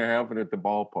 "It's going to happen at the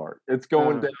ballpark. It's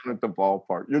going down at the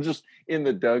ballpark. You're just in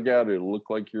the dugout. It'll look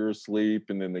like you're asleep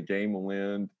and then the game will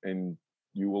end and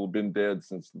you will have been dead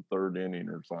since the third inning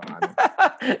or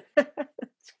something."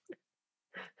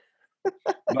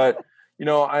 But,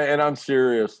 I'm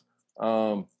serious.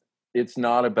 It's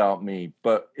not about me,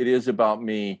 but it is about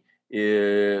me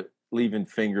leaving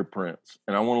fingerprints.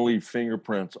 And I want to leave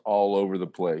fingerprints all over the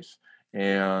place.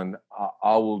 And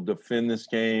I will defend this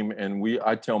game. And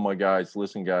I tell my guys,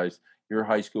 "Listen, guys, you're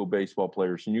high school baseball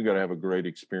players and you got to have a great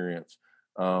experience.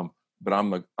 But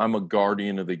I'm a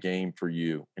guardian of the game for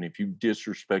you. And if you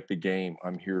disrespect the game,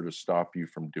 I'm here to stop you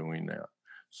from doing that."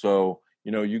 So,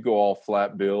 you go all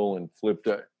flat bill and flip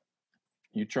that.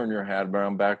 You turn your hat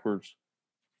around backwards.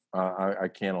 I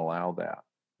can't allow that,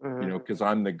 because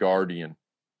I'm the guardian.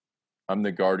 I'm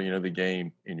the guardian of the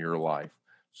game in your life.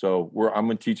 So I'm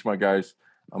going to teach my guys.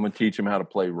 I'm going to teach them how to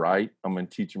play right. I'm going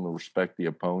to teach them to respect the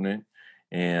opponent,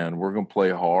 and we're going to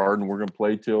play hard, and we're going to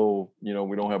play till we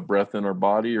don't have breath in our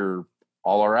body or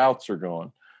all our outs are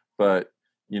gone. But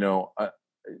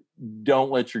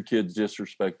don't let your kids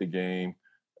disrespect the game.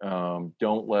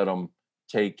 Don't let them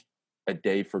take a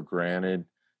day for granted.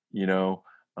 You know,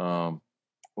 um,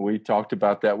 we talked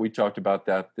about that. We talked about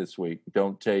that this week.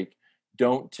 Don't take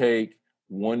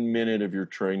 1 minute of your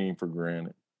training for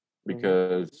granted Hmm.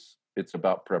 because it's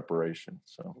about preparation.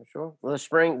 So For sure. Well,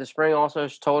 the spring also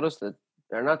has told us that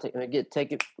they're not going to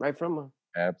take it right from them.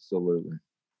 absolutely,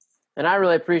 And I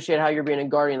really appreciate how you're being a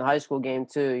guardian in the high school game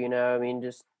too. I mean,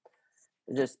 just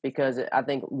because I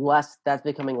think that's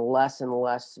becoming less and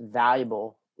less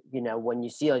valuable. When you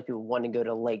see like people want to go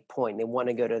to Lake Point, they want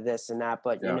to go to this and that,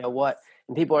 but you yeah, know what?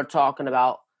 And people are talking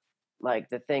about like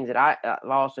the things that I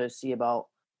also see about.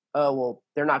 Oh well,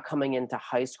 they're not coming into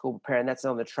high school preparing. That's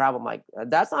on the travel. I'm like,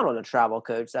 that's not on the travel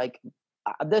coach. Like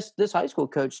this high school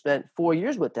coach spent 4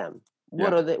 years with them.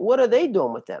 What yeah, are they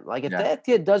doing with them? Like if yeah. that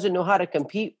kid doesn't know how to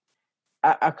compete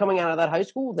coming out of that high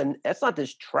school, then that's not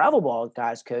this travel ball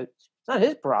guy's coach. It's not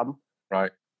his problem,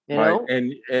 Right, you right, know?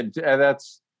 and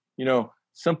that's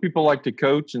some people like to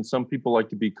coach and some people like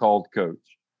to be called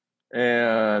coach,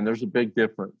 and there's a big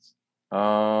difference.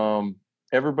 Um,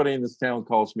 Everybody in this town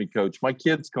calls me coach. My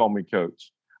kids call me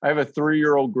coach. I have a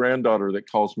 3-year-old granddaughter that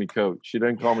calls me coach. She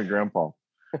doesn't call me grandpa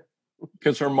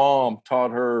because her mom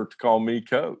taught her to call me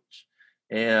coach,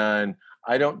 and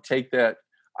I don't take that.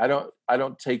 I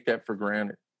don't take that for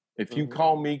granted. If you Mhm.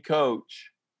 call me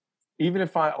coach, even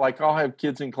if I'll have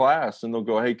kids in class and they'll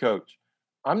go, "Hey, coach,"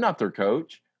 I'm not their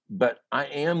coach, but I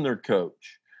am their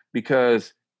coach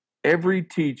because every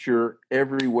teacher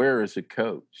everywhere is a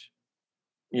coach.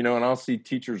 And I'll see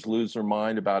teachers lose their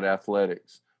mind about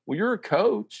athletics. Well, you're a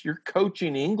coach. You're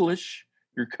coaching English.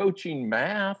 You're coaching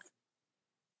math.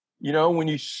 When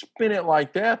you spin it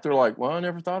like that, they're like, "Well, I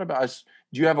never thought about it.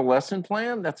 Do you have a lesson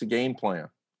plan? That's a game plan.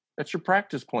 That's your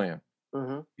practice plan.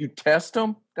 Mhm. You test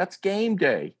them. That's game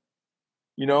day."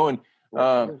 And Yes,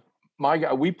 uh, sir. my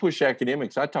guy, we push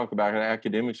academics. I talk about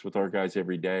academics with our guys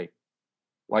every day,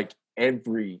 like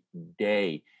every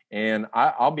day. And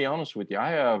I'll be honest with you, I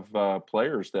have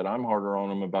players that I'm harder on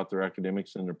them about their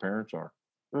academics than their parents are.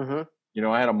 Mhm.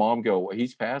 I had a mom go, "Well,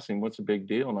 he's passing. What's the big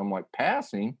deal?" And I'm like,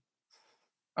 "Passing?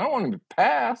 I don't want him to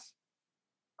pass.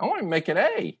 I want him to make an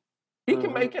A. He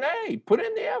can Mhm. make an A. Put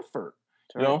in the effort."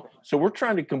 That's right. So we're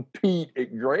trying to compete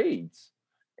at grades,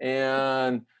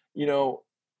 and you know,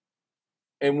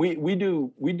 and we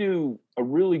do a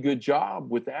really good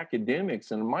job with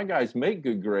academics, and my guys make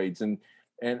good grades, and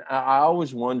I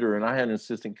always wonder, and I had an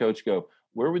assistant coach go,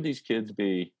 "Where would these kids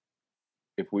be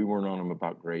if we weren't on them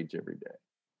about grades every day?"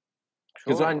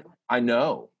 Because Sure.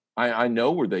 I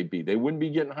know where they'd be. They wouldn't be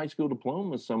getting high school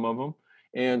diplomas, some of them,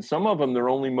 and some of them, their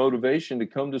only motivation to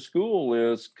come to school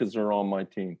is because they're on my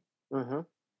team. Mhm.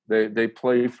 They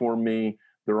play for me.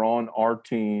 They're on our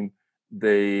team.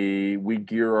 We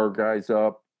gear our guys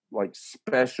up like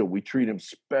special. We treat them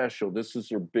special. This is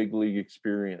their big league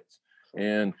experience.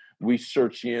 And we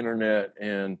search the internet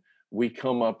and we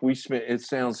come up. We spend. It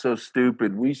sounds so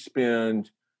stupid. We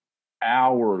spend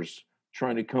hours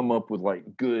trying to come up with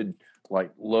like good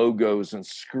like logos and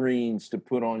screens to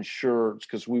put on shirts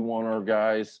because we want our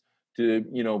guys to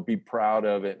be proud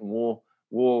of it, and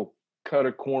we'll cut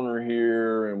a corner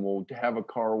here and we'll have a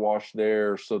car wash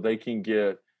there so they can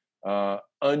get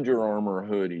Under Armour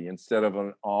hoodie instead of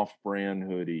an off-brand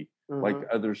hoodie like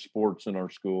Mhm. other sports in our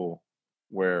school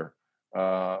wear.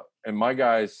 And my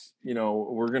guys,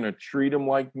 we're going to treat them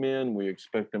like men. We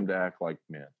expect them to act like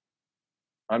men.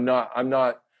 I'm not I'm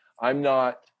not I'm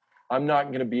not I'm not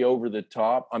going to be over the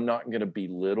top. I'm not going to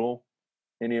belittle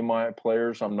any of my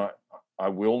players. I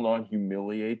will not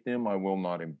humiliate them. I will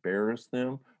not embarrass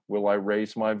them. Will I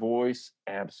raise my voice?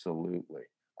 Absolutely.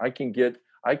 I can get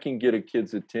a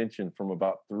kid's attention from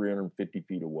about 350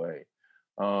 feet away.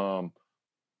 Um,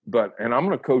 and I'm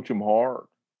going to coach them hard.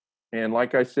 And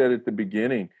like I said at the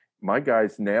beginning, my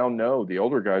guys now know, the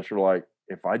older guys are like,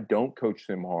 if I don't coach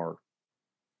them hard,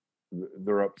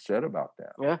 they're upset about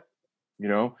that. Yeah.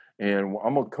 And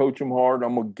I'm gonna coach them hard.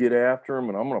 I'm gonna get after them,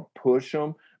 and I'm gonna push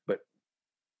them. But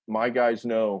my guys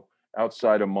know,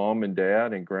 outside of mom and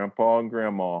dad and grandpa and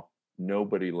grandma,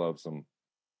 nobody loves them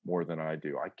more than I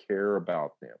do. I care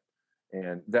about them,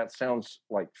 and that sounds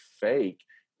like fake.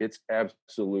 It's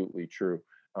absolutely true.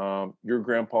 Your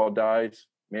grandpa dies,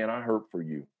 man. I hurt for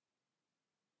you.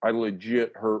 I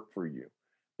legit hurt for you,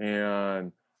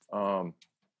 and um,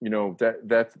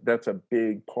 that's a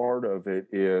big part of it.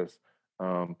 Is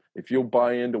if you'll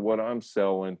buy into what I'm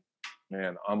selling,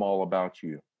 man, I'm all about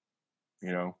you.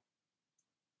 You know.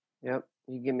 Yep.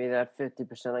 You give me that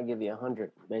 50%, I give you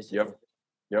 100, Yep. basically.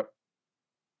 Yep.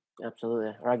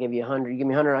 Absolutely. Or I give you 100. You give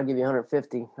me 100, I'll give you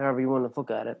 150. However you want to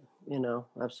look at it.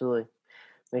 Absolutely.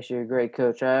 Makes you a great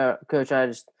coach. Coach, I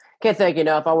just Can't thank you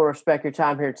enough. I will respect your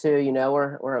time here too.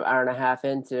 We're an hour and a half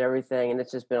into everything, and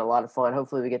it's just been a lot of fun.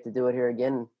 Hopefully, we get to do it here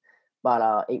again in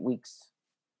about 8 weeks.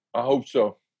 I hope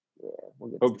so. Yeah, we'll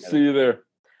get Hope to see you there.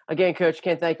 Again, Coach,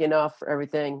 can't thank you enough for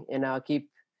everything, and keep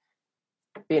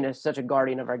being such a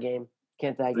guardian of our game.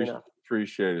 Can't thank you enough.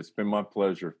 Appreciate it. It's been my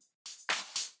pleasure.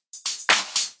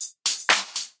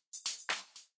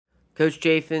 Coach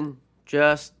Chafin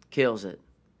just kills it.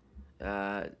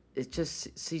 He's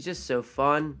just so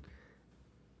fun.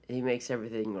 He makes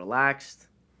everything relaxed,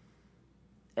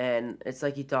 and it's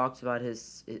like he talks about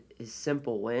his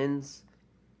simple wins.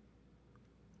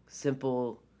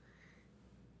 Simple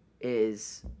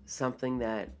is something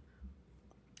that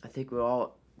I think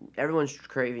everyone's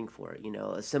craving for it.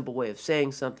 A simple way of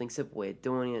saying something, simple way of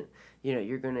doing it.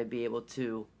 You're going to be able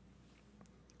to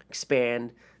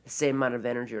expand the same amount of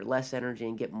energy or less energy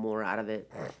and get more out of it.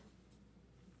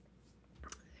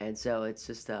 And so it's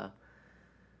just a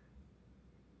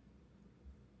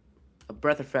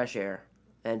breath of fresh air.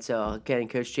 And so, again,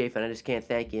 Coach Chafin, I just can't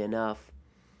thank you enough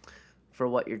for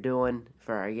what you're doing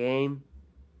for our game,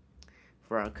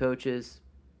 for our coaches,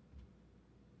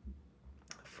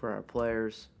 for our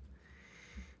players.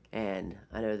 And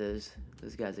I know those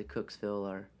guys at Cooksville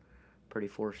are pretty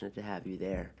fortunate to have you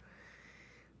there.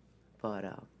 But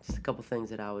just a couple things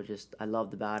that I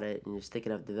loved about it, and just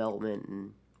thinking of development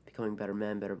and becoming better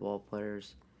men, better ball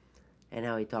players, and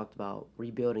how he talked about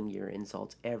rebuilding year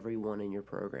insults everyone in your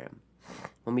program.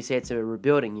 When we say it's a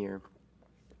rebuilding year,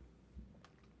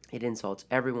 it insults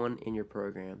everyone in your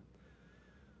program.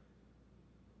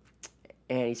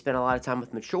 And he spent a lot of time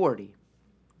with maturity,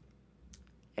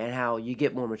 and how you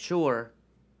get more mature,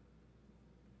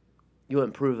 you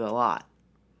improve a lot.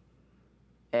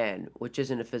 And which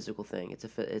isn't a physical thing;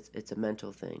 it's a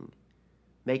mental thing.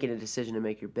 Making a decision to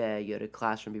make your bed, you go to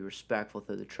classroom, be respectful,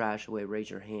 throw the trash away, raise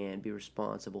your hand, be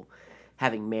responsible,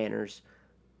 having manners.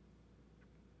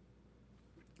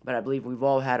 But I believe we've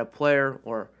all had a player,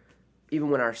 or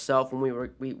even when ourselves, when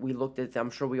we looked at,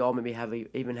 I'm sure we all maybe have a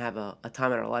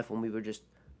time in our life when we were just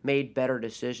made better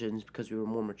decisions because we were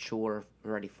more mature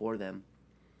and ready for them.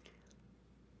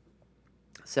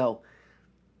 So,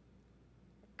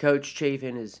 Coach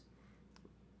Chafin is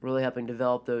really helping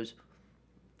develop those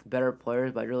better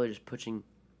players by really just pushing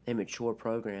a mature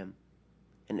program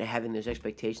and having those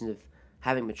expectations of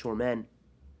having mature men,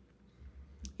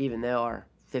 even they are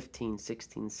 15,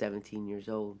 16, 17 years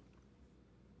old.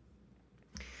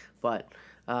 But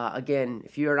again,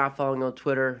 if you are not following on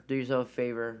Twitter, do yourself a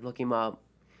favor, look him up.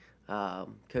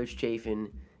 Coach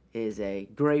Chafin is a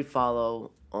great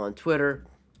follow on Twitter.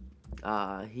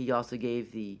 He also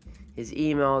gave his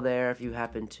email there if you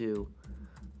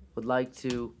would like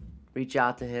to reach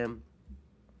out to him.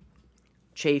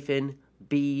 Chafin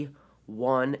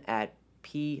B1 at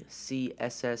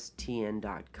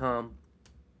pcsstn.com.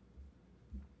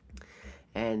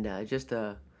 And just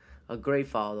a great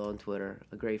follow on Twitter.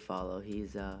 A great follow.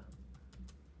 He's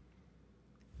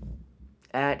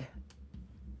at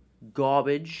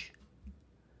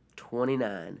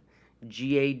Garbage29.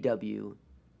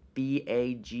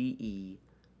 GAWBAGE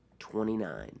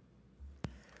 29.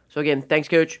 So again, thanks,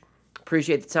 Coach.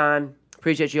 Appreciate the time.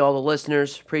 Appreciate you, all the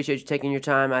listeners. Appreciate you taking your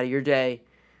time out of your day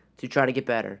to try to get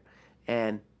better.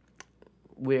 And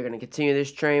we're going to continue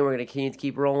this train. We're going to continue to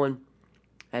keep rolling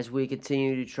as we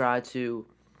continue to try to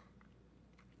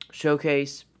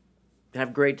showcase and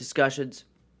have great discussions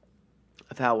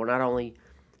of how we're not only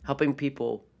helping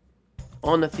people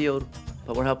on the field,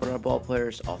 but we're helping our ball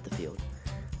players off the field.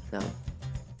 So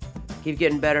keep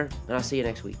getting better, and I'll see you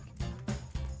next week.